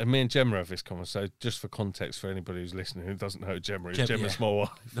sides of that. And me and Gemma have this conversation, just for context for anybody who's listening who doesn't know who Gemma is. Gemma's my wife.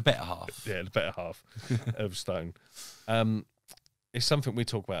 The better half. Yeah, the better half of Stone. It's something we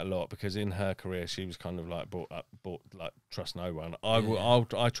talk about a lot because in her career she was kind of like bought like trust no one.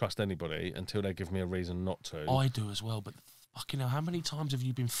 I trust anybody until they give me a reason not to. I do as well, but fucking hell, how many times have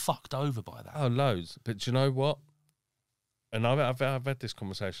you been fucked over by that? Oh, loads. But do you know what? And I've had this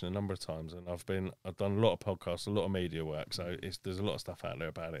conversation a number of times, and I've done a lot of podcasts, a lot of media work, so there's a lot of stuff out there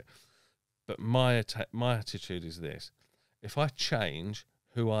about it. But my attitude is this: if I change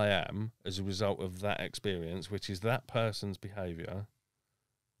who I am as a result of that experience, which is that person's behaviour,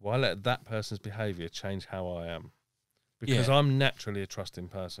 why let that person's behaviour change how I am? Because I'm naturally a trusting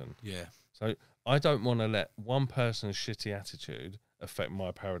person. Yeah. So I don't want to let one person's shitty attitude affect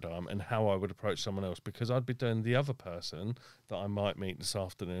my paradigm and how I would approach someone else, because I'd be doing the other person that I might meet this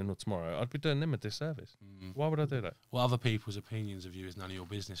afternoon or tomorrow, I'd be doing them a disservice. Why would I do that? Well, other people's opinions of you is none of your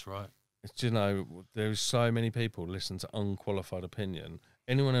business, right? Do you know, there's so many people listen to unqualified opinion.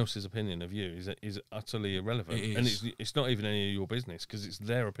 anyone else's opinion of you is utterly irrelevant. It is. And it's not even any of your business because it's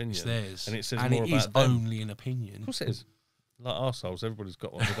their opinion. It's theirs. And it says and more it is about them. only an opinion. Of course it is. Like arseholes, everybody's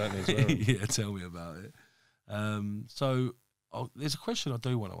got one. They don't need to wear them. Yeah, tell me about it. There's a question I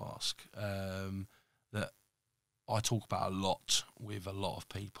do want to ask that I talk about a lot with a lot of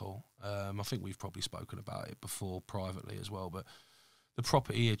people. I think we've probably spoken about it before privately as well, but the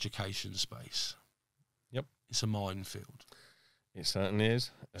property education space. Yep. It's a minefield. It certainly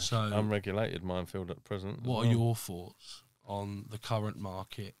is. So, unregulated minefield at present. What are your thoughts on the current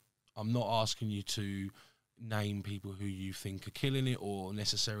market? I'm not asking you to name people who you think are killing it or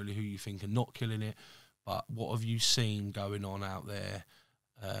necessarily who you think are not killing it, but what have you seen going on out there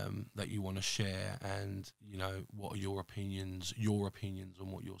that you want to share? And, you know, what are your opinions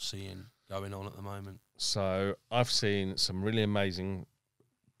on what you're seeing going on at the moment? So I've seen some really amazing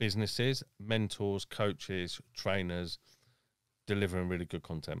businesses, mentors, coaches, trainers delivering really good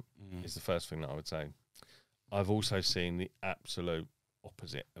content is the first thing that I would say. I've also seen the absolute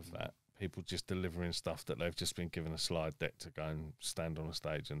opposite of that. People just delivering stuff that they've just been given a slide deck to go and stand on a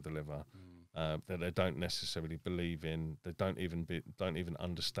stage and deliver, that they don't necessarily believe in, they don't even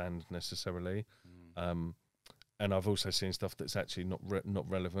understand necessarily. And I've also seen stuff that's actually not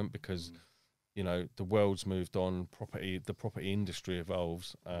relevant because you know, the world's moved on, the property industry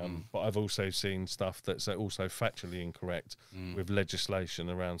evolves, but I've also seen stuff that's also factually incorrect with legislation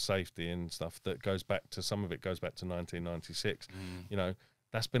around safety and stuff that goes back to, some of it goes back to 1996. You know,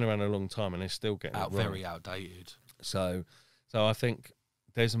 that's been around a long time and it's still getting it wrong. Very outdated. So I think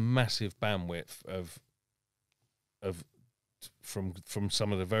there's a massive bandwidth from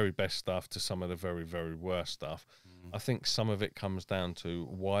some of the very best stuff to some of the very, very worst stuff. I think some of it comes down to,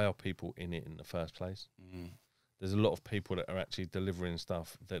 why are people in it in the first place? There's a lot of people that are actually delivering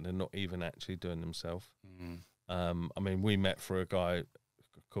stuff that they're not even actually doing themselves. I mean, we met for a guy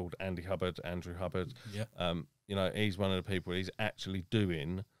called Andrew Hubbard. Yeah. You know, he's one of the people, he's actually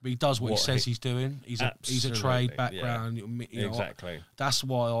doing. But he does what he says he's doing. He's a trade background. Yeah. You know, exactly. That's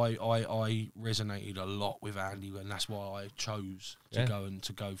why I resonated a lot with Andy, and that's why I chose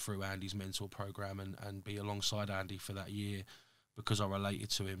to go through Andy's mentor program and be alongside Andy for that year, because I related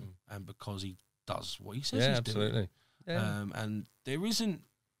to him and because he does what he says he's absolutely. doing. Yeah. And there isn't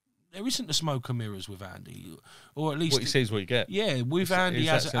the smoke and mirrors with Andy, or at least what you see is what you get. Yeah, with Andy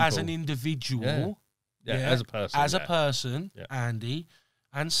as an individual. Yeah, as a person. As a person, Andy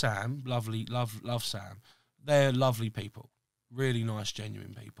and Sam, love Sam. They're lovely people, really nice,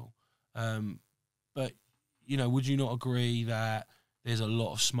 genuine people. But, you know, would you not agree that there's a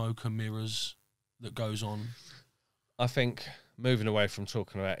lot of smoke and mirrors that goes on? I think, moving away from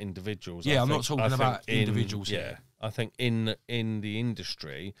talking about individuals. Yeah, I'm not talking about individuals here. I think in the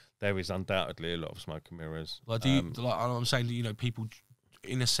industry, there is undoubtedly a lot of smoke and mirrors. Like, I'm saying, you know, people,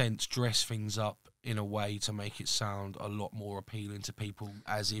 in a sense, dress things up in a way to make it sound a lot more appealing to people,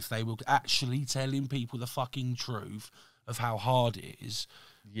 as if they were actually telling people the fucking truth of how hard it is.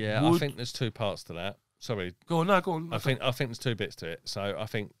 Yeah, I think there's two parts to that. Sorry. Go on. I think there's two bits to it. So I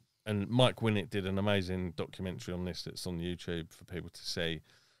think, and Mike Winnett did an amazing documentary on this that's on YouTube for people to see.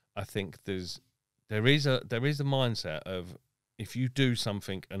 I think there is a mindset of, if you do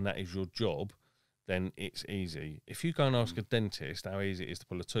something and that is your job, then it's easy. If you go and ask a dentist how easy it is to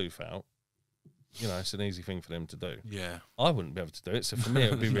pull a tooth out, you know, it's an easy thing for them to do. Yeah. I wouldn't be able to do it, so for me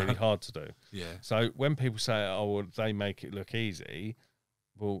it would be really hard to do. Yeah. So when people say, oh, well, they make it look easy,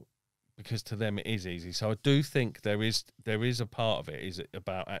 well, because to them it is easy. So I do think there is a part of it is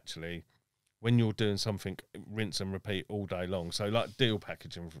about actually, when you're doing something, rinse and repeat all day long. So like deal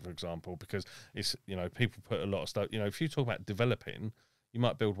packaging, for example, because it's, you know, people put a lot of stuff, you know, if you talk about developing, you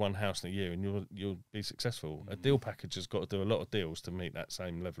might build one house in a year and you'll be successful. A deal packager's got to do a lot of deals to meet that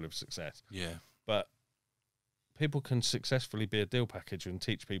same level of success. Yeah. But people can successfully be a deal packager and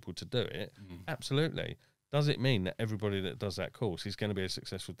teach people to do it. Absolutely. Does it mean that everybody that does that course is going to be a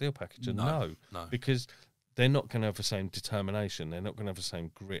successful deal packager? No. Because they're not going to have the same determination. They're not going to have the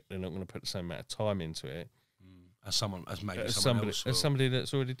same grit. They're not going to put the same amount of time into it. As somebody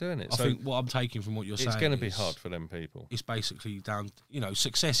that's already doing it. I think what I'm taking from what you're saying, it's going to be hard for them people. It's basically down, you know,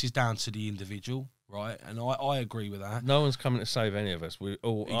 success is down to the individual, right? And I agree with that. No one's coming to save any of us.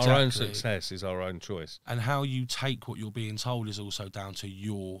 Our own success is our own choice. And how you take what you're being told is also down to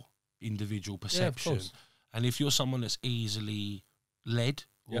your individual perception. Yeah, and if you're someone that's easily led,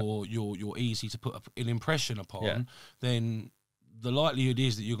 or you're easy to put an impression upon, then the likelihood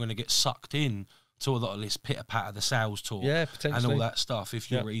is that you're going to get sucked in to a lot of this pitter-patter, the sales talk, and all that stuff, if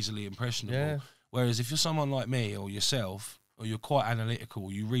you're easily impressionable. Yeah. Whereas if you're someone like me or yourself, or you're quite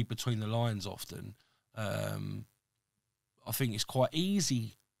analytical, you read between the lines often, I think it's quite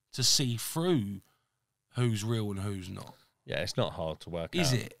easy to see through who's real and who's not. Yeah, it's not hard to work out.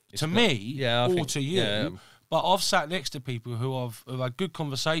 Is it? It's to not, me, yeah, or to you. Yeah. But I've sat next to people who I've had good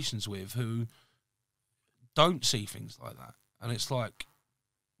conversations with who don't see things like that. And it's like,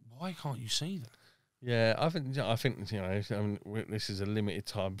 why can't you see that? Yeah, I think this is a limited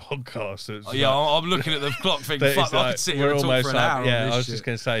time podcast. So I'm looking at the clock thinking, fuck, I could sit here and talk for an hour. Yeah, I was shit. just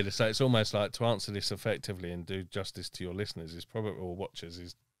going to say this. So it's almost like, to answer this effectively and do justice to your listeners is probably, or watchers,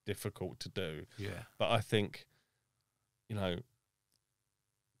 is difficult to do. Yeah. But I think,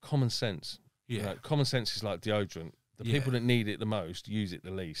 common sense. Yeah. Common sense is like deodorant. The people that need it the most use it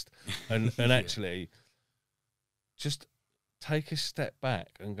the least. And actually, just take a step back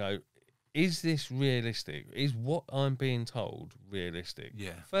and go, is this realistic? Is what I'm being told realistic?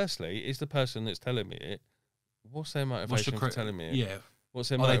 Yeah. Firstly, is the person that's telling me it, what's their motivation for telling me it? Yeah. What's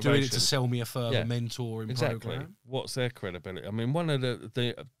their Are motivation? they doing it to sell me a further mentoring program? What's their credibility? I mean, one of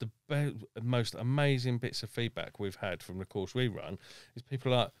the most amazing bits of feedback we've had from the course we run is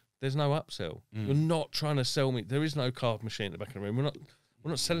people like, there's no upsell. You're not trying to sell me. There is no card machine at the back of the room. We're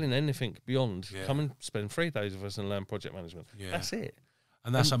not selling anything beyond come and spend 3 days with us and learn project management. Yeah. That's it.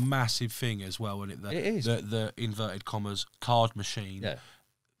 And that's a massive thing as well, isn't it? It is. The inverted commas card machine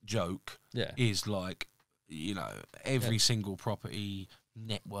joke is like, every single property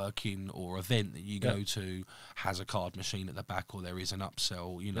networking or event that you go to has a card machine at the back, or there is an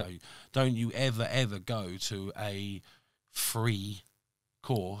upsell. Don't you ever go to a free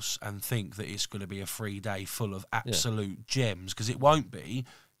course and think that it's going to be a free day full of absolute gems, because it won't be.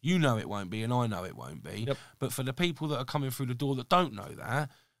 It won't be, and I know it won't be. Yep. But for the people that are coming through the door that don't know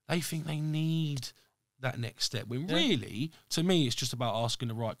that, they think they need that next step. When really, to me, it's just about asking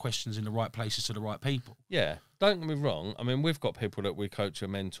the right questions in the right places to the right people. Yeah, don't get me wrong. I mean, we've got people that we coach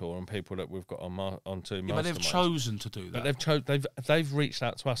and mentor, and people that we've got onto masterminds. But they've chosen to do that. But they've reached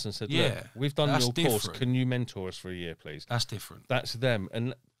out to us and said, "Look, we've done your course. Can you mentor us for a year, please?" That's different. That's them,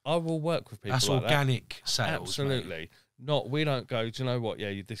 and I will work with people. That's like organic that. sales. Absolutely. Mate. We don't go, do you know what?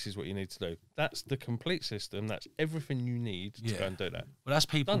 Yeah, this is what you need to do. That's the complete system. That's everything you need to go and do that. Well, that's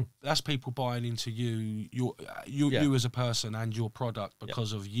people. Done. That's people buying into you as a person and your product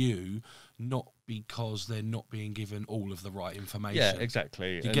because of you, not because they're not being given all of the right information. Yeah,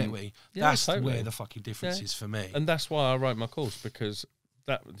 exactly. You get me? That's totally where the fucking difference is for me. And that's why I wrote my course, because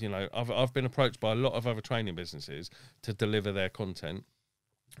that I've been approached by a lot of other training businesses to deliver their content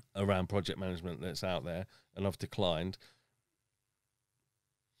around project management that's out there, and I've declined.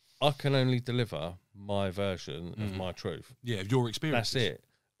 I can only deliver my version of my truth. Yeah, of your experience. That's it.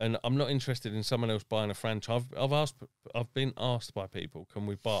 And I'm not interested in someone else buying a franchise. I've been asked by people, can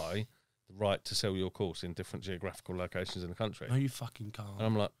we buy the right to sell your course in different geographical locations in the country? No, you fucking can't. And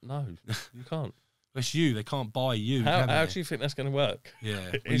I'm like, no, you can't. It's you. They can't buy you. How do you think that's going to work?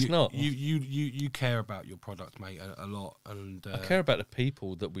 Yeah, it's not. You care about your product, mate, a lot, and I care about the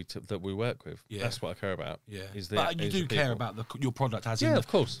people that we work with. Yeah, that's what I care about. Yeah, but you do care about your product, as in of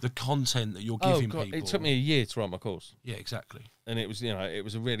course, the content that you're giving people. It took me a year to write my course. Yeah, exactly. And it was it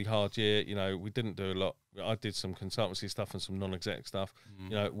was a really hard year. We didn't do a lot. I did some consultancy stuff and some non-exec stuff.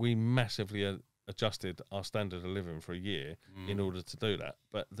 We massively adjusted our standard of living for a year in order to do that.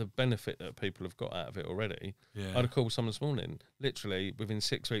 But the benefit that people have got out of it already, I had a call with someone this morning, literally within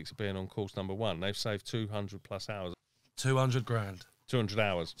 6 weeks of being on course number 1, they've saved 200 plus hours. 200 grand. 200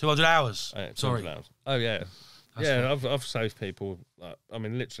 hours. 200 hours. 200 Sorry. Hours. Oh yeah. I've saved people.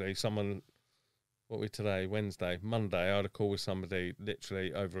 Literally someone, what are we today? Wednesday. Monday, I had a call with somebody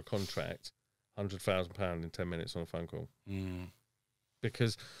literally over a contract, £100,000 in 10 minutes on a phone call.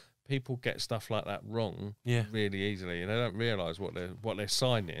 Because people get stuff like that wrong really easily, and they don't realise what they're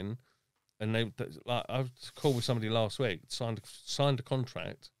signing. And I was called with somebody last week, signed a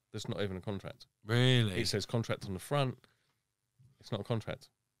contract that's not even a contract. Really? It says contract on the front. It's not a contract,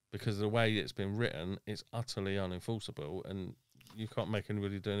 because the way it's been written is utterly unenforceable, and you can't make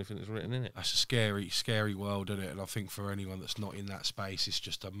anybody do anything that's written in it. That's a scary, scary world, isn't it? And I think for anyone that's not in that space, it's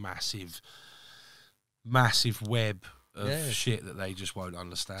just a massive, massive web of shit that they just won't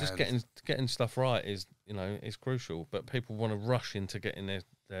understand. Just getting stuff right is is crucial, but people want to rush into getting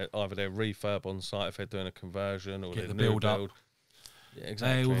their either their refurb on site if they're doing a conversion, or get their the build up. Yeah,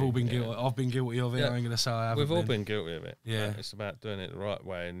 exactly. Hey, we've all been guilty. I've been guilty of it. I ain't gonna say I haven't. We've all been guilty of it. Yeah, it's about doing it the right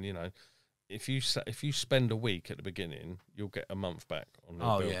way, and if you spend a week at the beginning, you'll get a month back on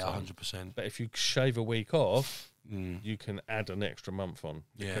your build time. 100%. But if you shave a week off, you can add an extra month on,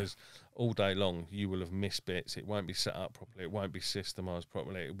 because all day long you will have missed bits. It won't be set up properly. It won't be systemised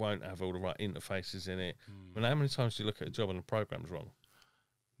properly. It won't have all the right interfaces in it. I mean, how many times do you look at a job and the program's wrong?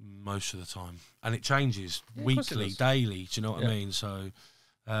 Most of the time. And it changes Yeah, of course it weekly, does. daily. Do you know what I Yeah. mean? So,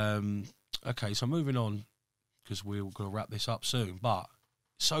 okay, so moving on, because we're going to wrap this up soon. But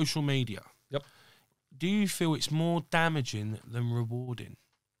social media. Yep. Do you feel it's more damaging than rewarding?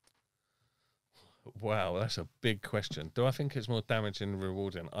 Wow, that's a big question. Do I think it's more damaging than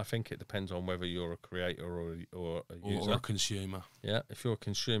rewarding? I think it depends on whether you're a creator or a user. Or a consumer? Yeah, if you're a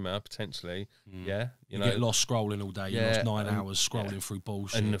consumer, potentially, yeah. You know, get lost scrolling all day. You Yeah, lost 9 and- hours scrolling yeah. through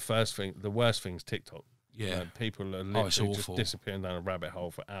bullshit. And the worst thing's TikTok. Yeah. You know, people are It's literally just awful. disappearing down a rabbit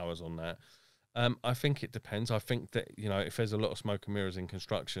hole for hours on that. I think it depends. I think that, you know, if there's a lot of smoke and mirrors in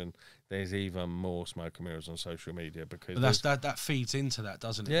construction, there's even more smoke and mirrors on social media because But that feeds into that,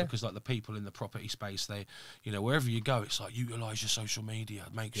 doesn't it? Yeah. Because like the people in the property space, they, you know, wherever you go, it's like utilize your social media,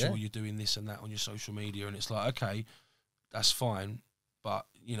 make sure Yeah. you're doing this and that on your social media, and it's like, okay, that's fine, but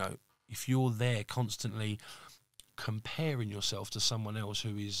you know, if you're there constantly comparing yourself to someone else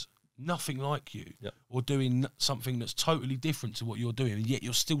who is nothing like you, Yep. or doing something that's totally different to what you're doing, and yet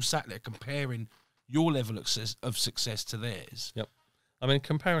you're still sat there comparing your level of success to theirs. Yep. I mean,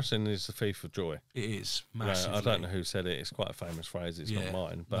 comparison is the thief of joy. It is You know, massively. I don't know who said it. It's quite a famous phrase. It's not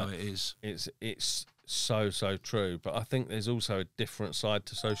mine, but no, it is. it's so true. But I think there's also a different side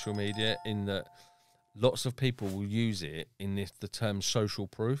to social media in that lots of people will use it in the term social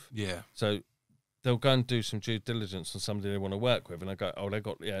proof. Yeah. So they'll go and do some due diligence on somebody they want to work with, and they go, "Oh,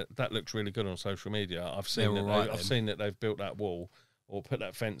 that looks really good on social media. I've seen They're that. all right I've then." seen that they've built that wall, or put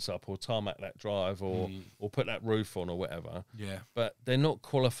that fence up, or tarmac that drive, or put that roof on, or whatever." Yeah. But they're not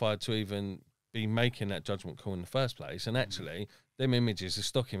qualified to even be making that judgment call in the first place. And actually, them images are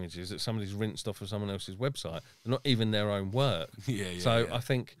stock images that somebody's rinsed off of someone else's website. They're not even their own work. Yeah. So I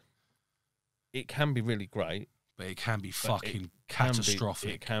think it can be really great. But it can be but fucking it can catastrophic.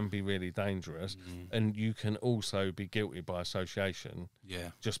 it can be really dangerous. And you can also be guilty by association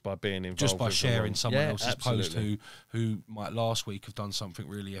Yeah. just by being involved. Just by with the sharing wrong- someone Yeah, else's post absolutely. who might last week have done something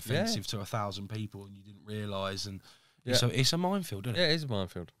really offensive to 1,000 people and you didn't realise. And Yeah. so it's a minefield, isn't it? Yeah, it is a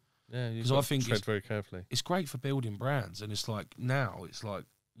minefield. Yeah, you've 'Cause got I to think tread it's- very carefully. It's great for building brands, and it's like now it's like,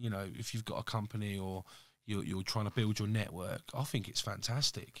 you know, if you've got a company or you're trying to build your network, I think it's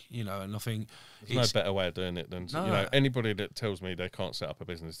fantastic, you know. And I think There's no better way of doing it than No. you know, anybody that tells me they can't set up a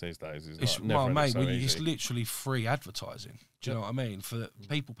business these days is it's like, never had it mate, so it's easy. literally free advertising. Do you know what I mean? For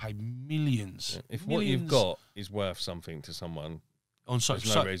people pay millions. Yeah. If what you've got is worth something to someone, on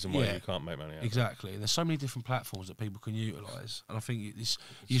there's no reason why you can't make money out of it. Exactly. And there's so many different platforms that people can utilise, and I think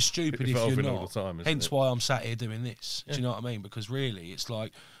you're stupid if you're evolving all not. the time, isn't Hence it? why I'm sat here doing this. Yeah. Do you know what I mean? Because really, it's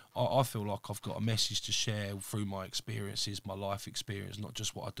like I feel like I've got a message to share through my experiences, my life experience, not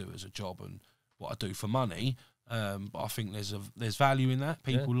just what I do as a job and what I do for money. But I think there's value in that.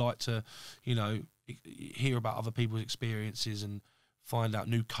 People like to, you know, hear about other people's experiences and find out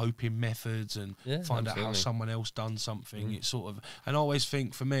new coping methods and find out how absolutely. someone else done something. It's sort of, and I always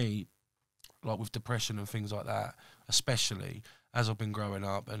think for me, like with depression and things like that, especially as I've been growing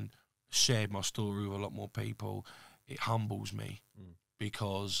up and shared my story with a lot more people, it humbles me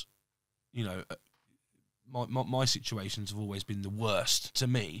because, you know, my situations have always been the worst to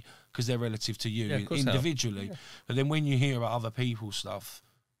me because they're relative to you of course they are. individually. Yeah. But then when you hear about other people's stuff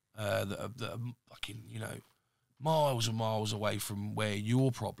that are fucking, you know, miles and miles away from where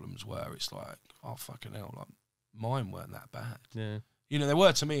your problems were, it's like, oh, fucking hell, like, mine weren't that bad. Yeah. You know, they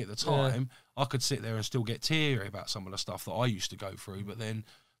were to me at the time. I could sit there and still get teary about some of the stuff that I used to go through, but then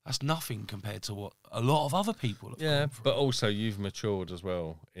that's nothing compared to what a lot of other people have gone through. But also you've matured as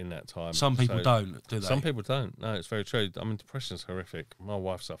well in that time. Some people So- don't, do they? Some people don't. No, it's very true. I mean, depression's horrific. My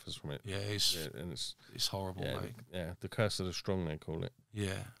wife suffers from it. Yeah, it's And it's horrible, mate. the curse of the strong, they call it.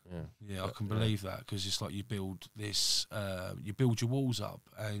 Yeah. Yeah. I can believe that because it's like you build this, you build your walls up,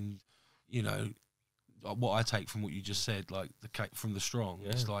 and you know what I take from what you just said, like the cake from the strong.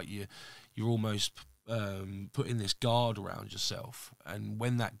 It's like you're almost putting this guard around yourself, and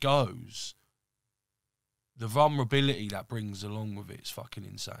when that goes, the vulnerability that brings along with it is fucking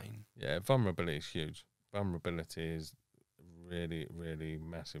insane. Yeah, vulnerability is huge. Vulnerability is really, really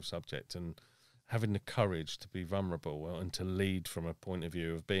massive subject, and having the courage to be vulnerable and to lead from a point of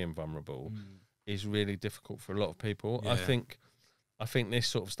view of being vulnerable is really difficult for a lot of people. Yeah. I think this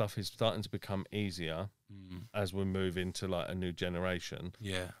sort of stuff is starting to become easier as we move into like a new generation.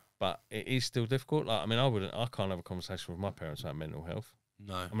 Yeah. But it is still difficult. Like, I mean, I can't have a conversation with my parents about mental health.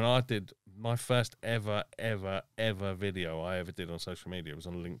 No. I mean, I did my first ever video I ever did on social media was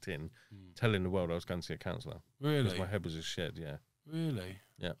on LinkedIn, telling the world I was going to see a counsellor. Really? Because my head was just shed. Yeah. Really?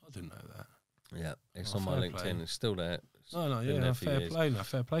 Yeah. I didn't know that. Yeah. It's Oh, on my fair LinkedIn. play. It's still there. It's No, been there for fair years. play. No,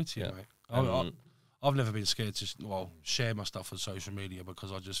 fair play to you, Yeah. mate. I've never been scared to share my stuff on social media,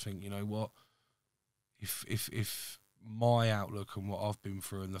 because I just think, you know what, if my outlook and what I've been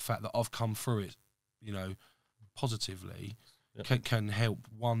through and the fact that I've come through it, you know, positively, can help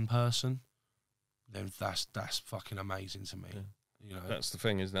one person, then that's fucking amazing to me. Yeah. You know, that's the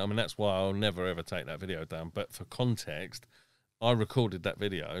thing, isn't it? I mean, that's why I'll never ever take that video down. But for context, I recorded that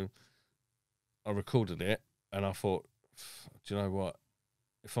video. I recorded it, and I thought, do you know what?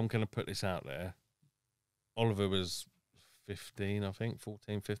 If I'm going to put this out there, Oliver was 15, I think,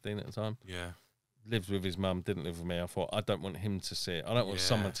 14, 15 at the time. Yeah. Lived with his mum, didn't live with me. I thought, I don't want him to see it. I don't want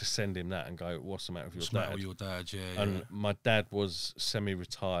someone to send him that and go, what's the matter with your dad? What's the matter with your dad, yeah. And my dad was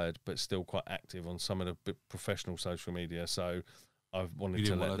semi-retired, but still quite active on some of the professional social media. So I wanted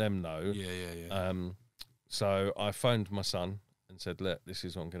to let them know. Yeah. So I phoned my son and said, look, this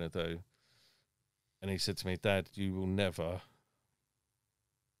is what I'm going to do. And he said to me, Dad, you will never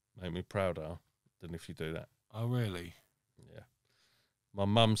make me prouder than if you do that. Oh, really? Yeah. My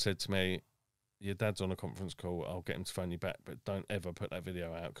mum said to me, your dad's on a conference call, I'll get him to phone you back, but don't ever put that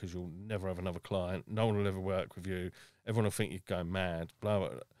video out, because you'll never have another client. No one will ever work with you. Everyone will think you're going mad, blah, blah,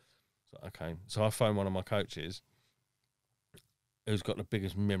 blah. So, okay. So I phoned one of my coaches, who's got the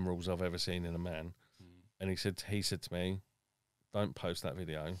biggest minerals I've ever seen in a man. And he said to me, don't post that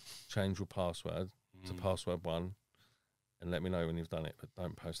video, change your password to password 1 and let me know when you've done it, but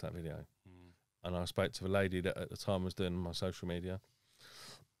don't post that video. And I spoke to the lady that at the time was doing my social media.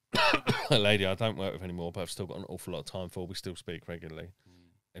 A lady I don't work with anymore, but I've still got an awful lot of time for. We still speak regularly.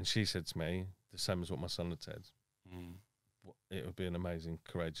 And she said to me, the same as what my son had said, it would be an amazing,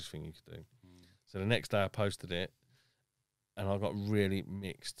 courageous thing you could do. So the next day I posted it, and I got really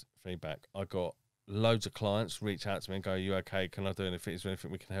mixed feedback. I got loads of clients reach out to me and go, are you okay? Can I do anything? Is there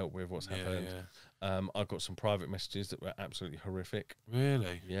anything we can help with? What's happening? I got some private messages that were absolutely horrific.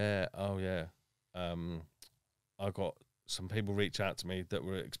 Really? Yeah. Oh, yeah. I got some people reach out to me that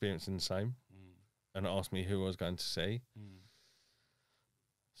were experiencing the same and asked me who I was going to see.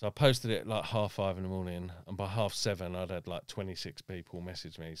 So I posted it like 5:30 in the morning, and by 7:30 I'd had like 26 people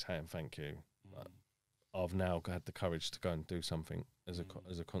message me saying thank you. Like, I've now had the courage to go and do something as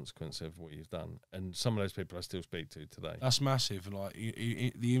a consequence of what you've done. And some of those people I still speak to today. That's massive. Like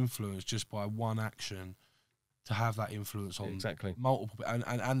the influence just by one action, to have that influence on multiple,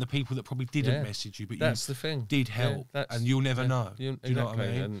 and the people that probably didn't message you, but that's the thing, did help, and you'll never know. Do you know what I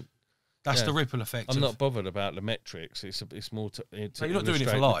mean? And that's the ripple effect. I'm not bothered about the metrics. It's more to you're not doing it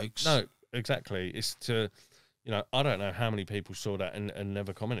for likes. No, exactly. It's to, you know, I don't know how many people saw that and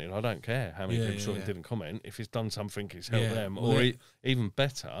never commented. I don't care how many people saw it and didn't comment. If it's done something, it's helped them, or even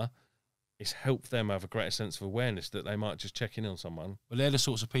better, it's helped them have a greater sense of awareness that they might just check in on someone. Well, they're the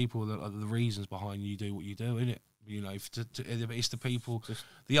sorts of people that are the reasons behind you do what you do, isn't it? You know, it's the people,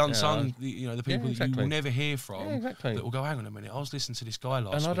 the unsung, the people that you will never hear from, that will go, hang on a minute, I was listening to this guy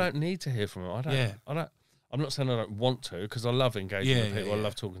last week. And I don't need to hear from him. I'm not saying I don't want to, because I love engaging with people. I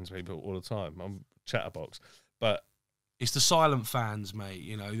love talking to people all the time. I'm chatterbox. But it's the silent fans, mate,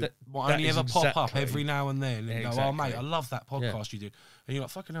 you know, that only ever pop up every now and then and go, oh, mate, I love that podcast you did. And you're like,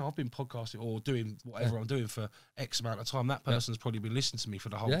 fucking hell, I've been podcasting or doing whatever I'm doing for X amount of time. That person's probably been listening to me for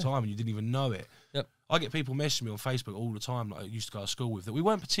the whole time and you didn't even know it. I get people messaging me on Facebook all the time that I used to go to school with, that we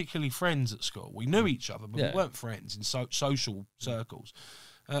weren't particularly friends at school. We knew each other, but we weren't friends in social circles.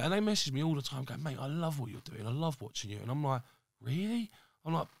 And they message me all the time going, mate, I love what you're doing. I love watching you. And I'm like, really?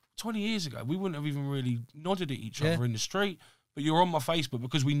 I'm like, 20 years ago, we wouldn't have even really nodded at each other in the street, but you're on my Facebook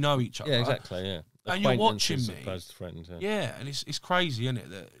because we know each other. Yeah, exactly, And you're watching me. Opposed to friends, and it's crazy, isn't it?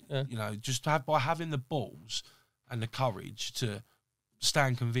 That, you know, just by having the balls and the courage to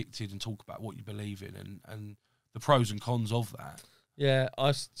stand convicted and talk about what you believe in and the pros and cons of that. Yeah,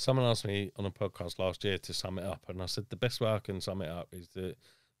 someone asked me on a podcast last year to sum it up, and I said the best way I can sum it up is the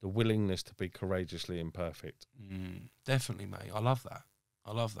willingness to be courageously imperfect. Definitely, mate. I love that.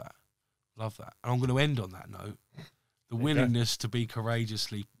 I love that. Love that. And I'm going to end on that note. The willingness to be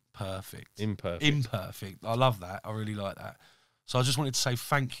courageously Imperfect. I love that. I really like that. So I just wanted to say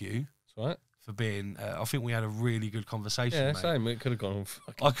thank you for being, I think we had a really good conversation, yeah, mate. Same. It could have gone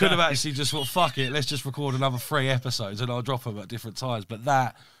I could have actually just thought, fuck it, let's just record another 3 episodes and I'll drop them at different times. But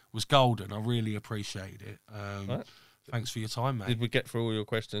that was golden. I really appreciate it. Thanks for your time, mate. Did we get through all your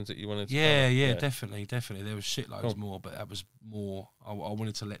questions that you wanted to Yeah, definitely. There was shitloads more, but that was more. I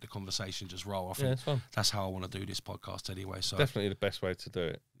wanted to let the conversation just roll. I think that's how I want to do this podcast anyway. So definitely the best way to do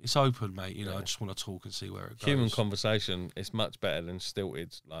it. It's open, mate. You know, I just want to talk and see where it goes. Human conversation is much better than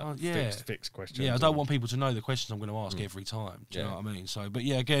stilted, like fixed questions. Yeah, I don't want people to know the questions I'm going to ask every time. Do you know what I mean? So, but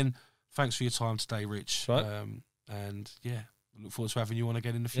yeah, again, thanks for your time today, Rich. Right. And yeah, look forward to having you on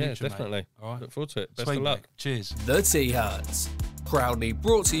again in the future. Yeah, definitely. Mate. All right. Look forward to it. Best Sweet, of luck. mate. Cheers. The Tea Hut, proudly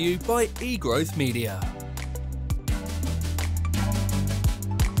brought to you by eGrowth Media.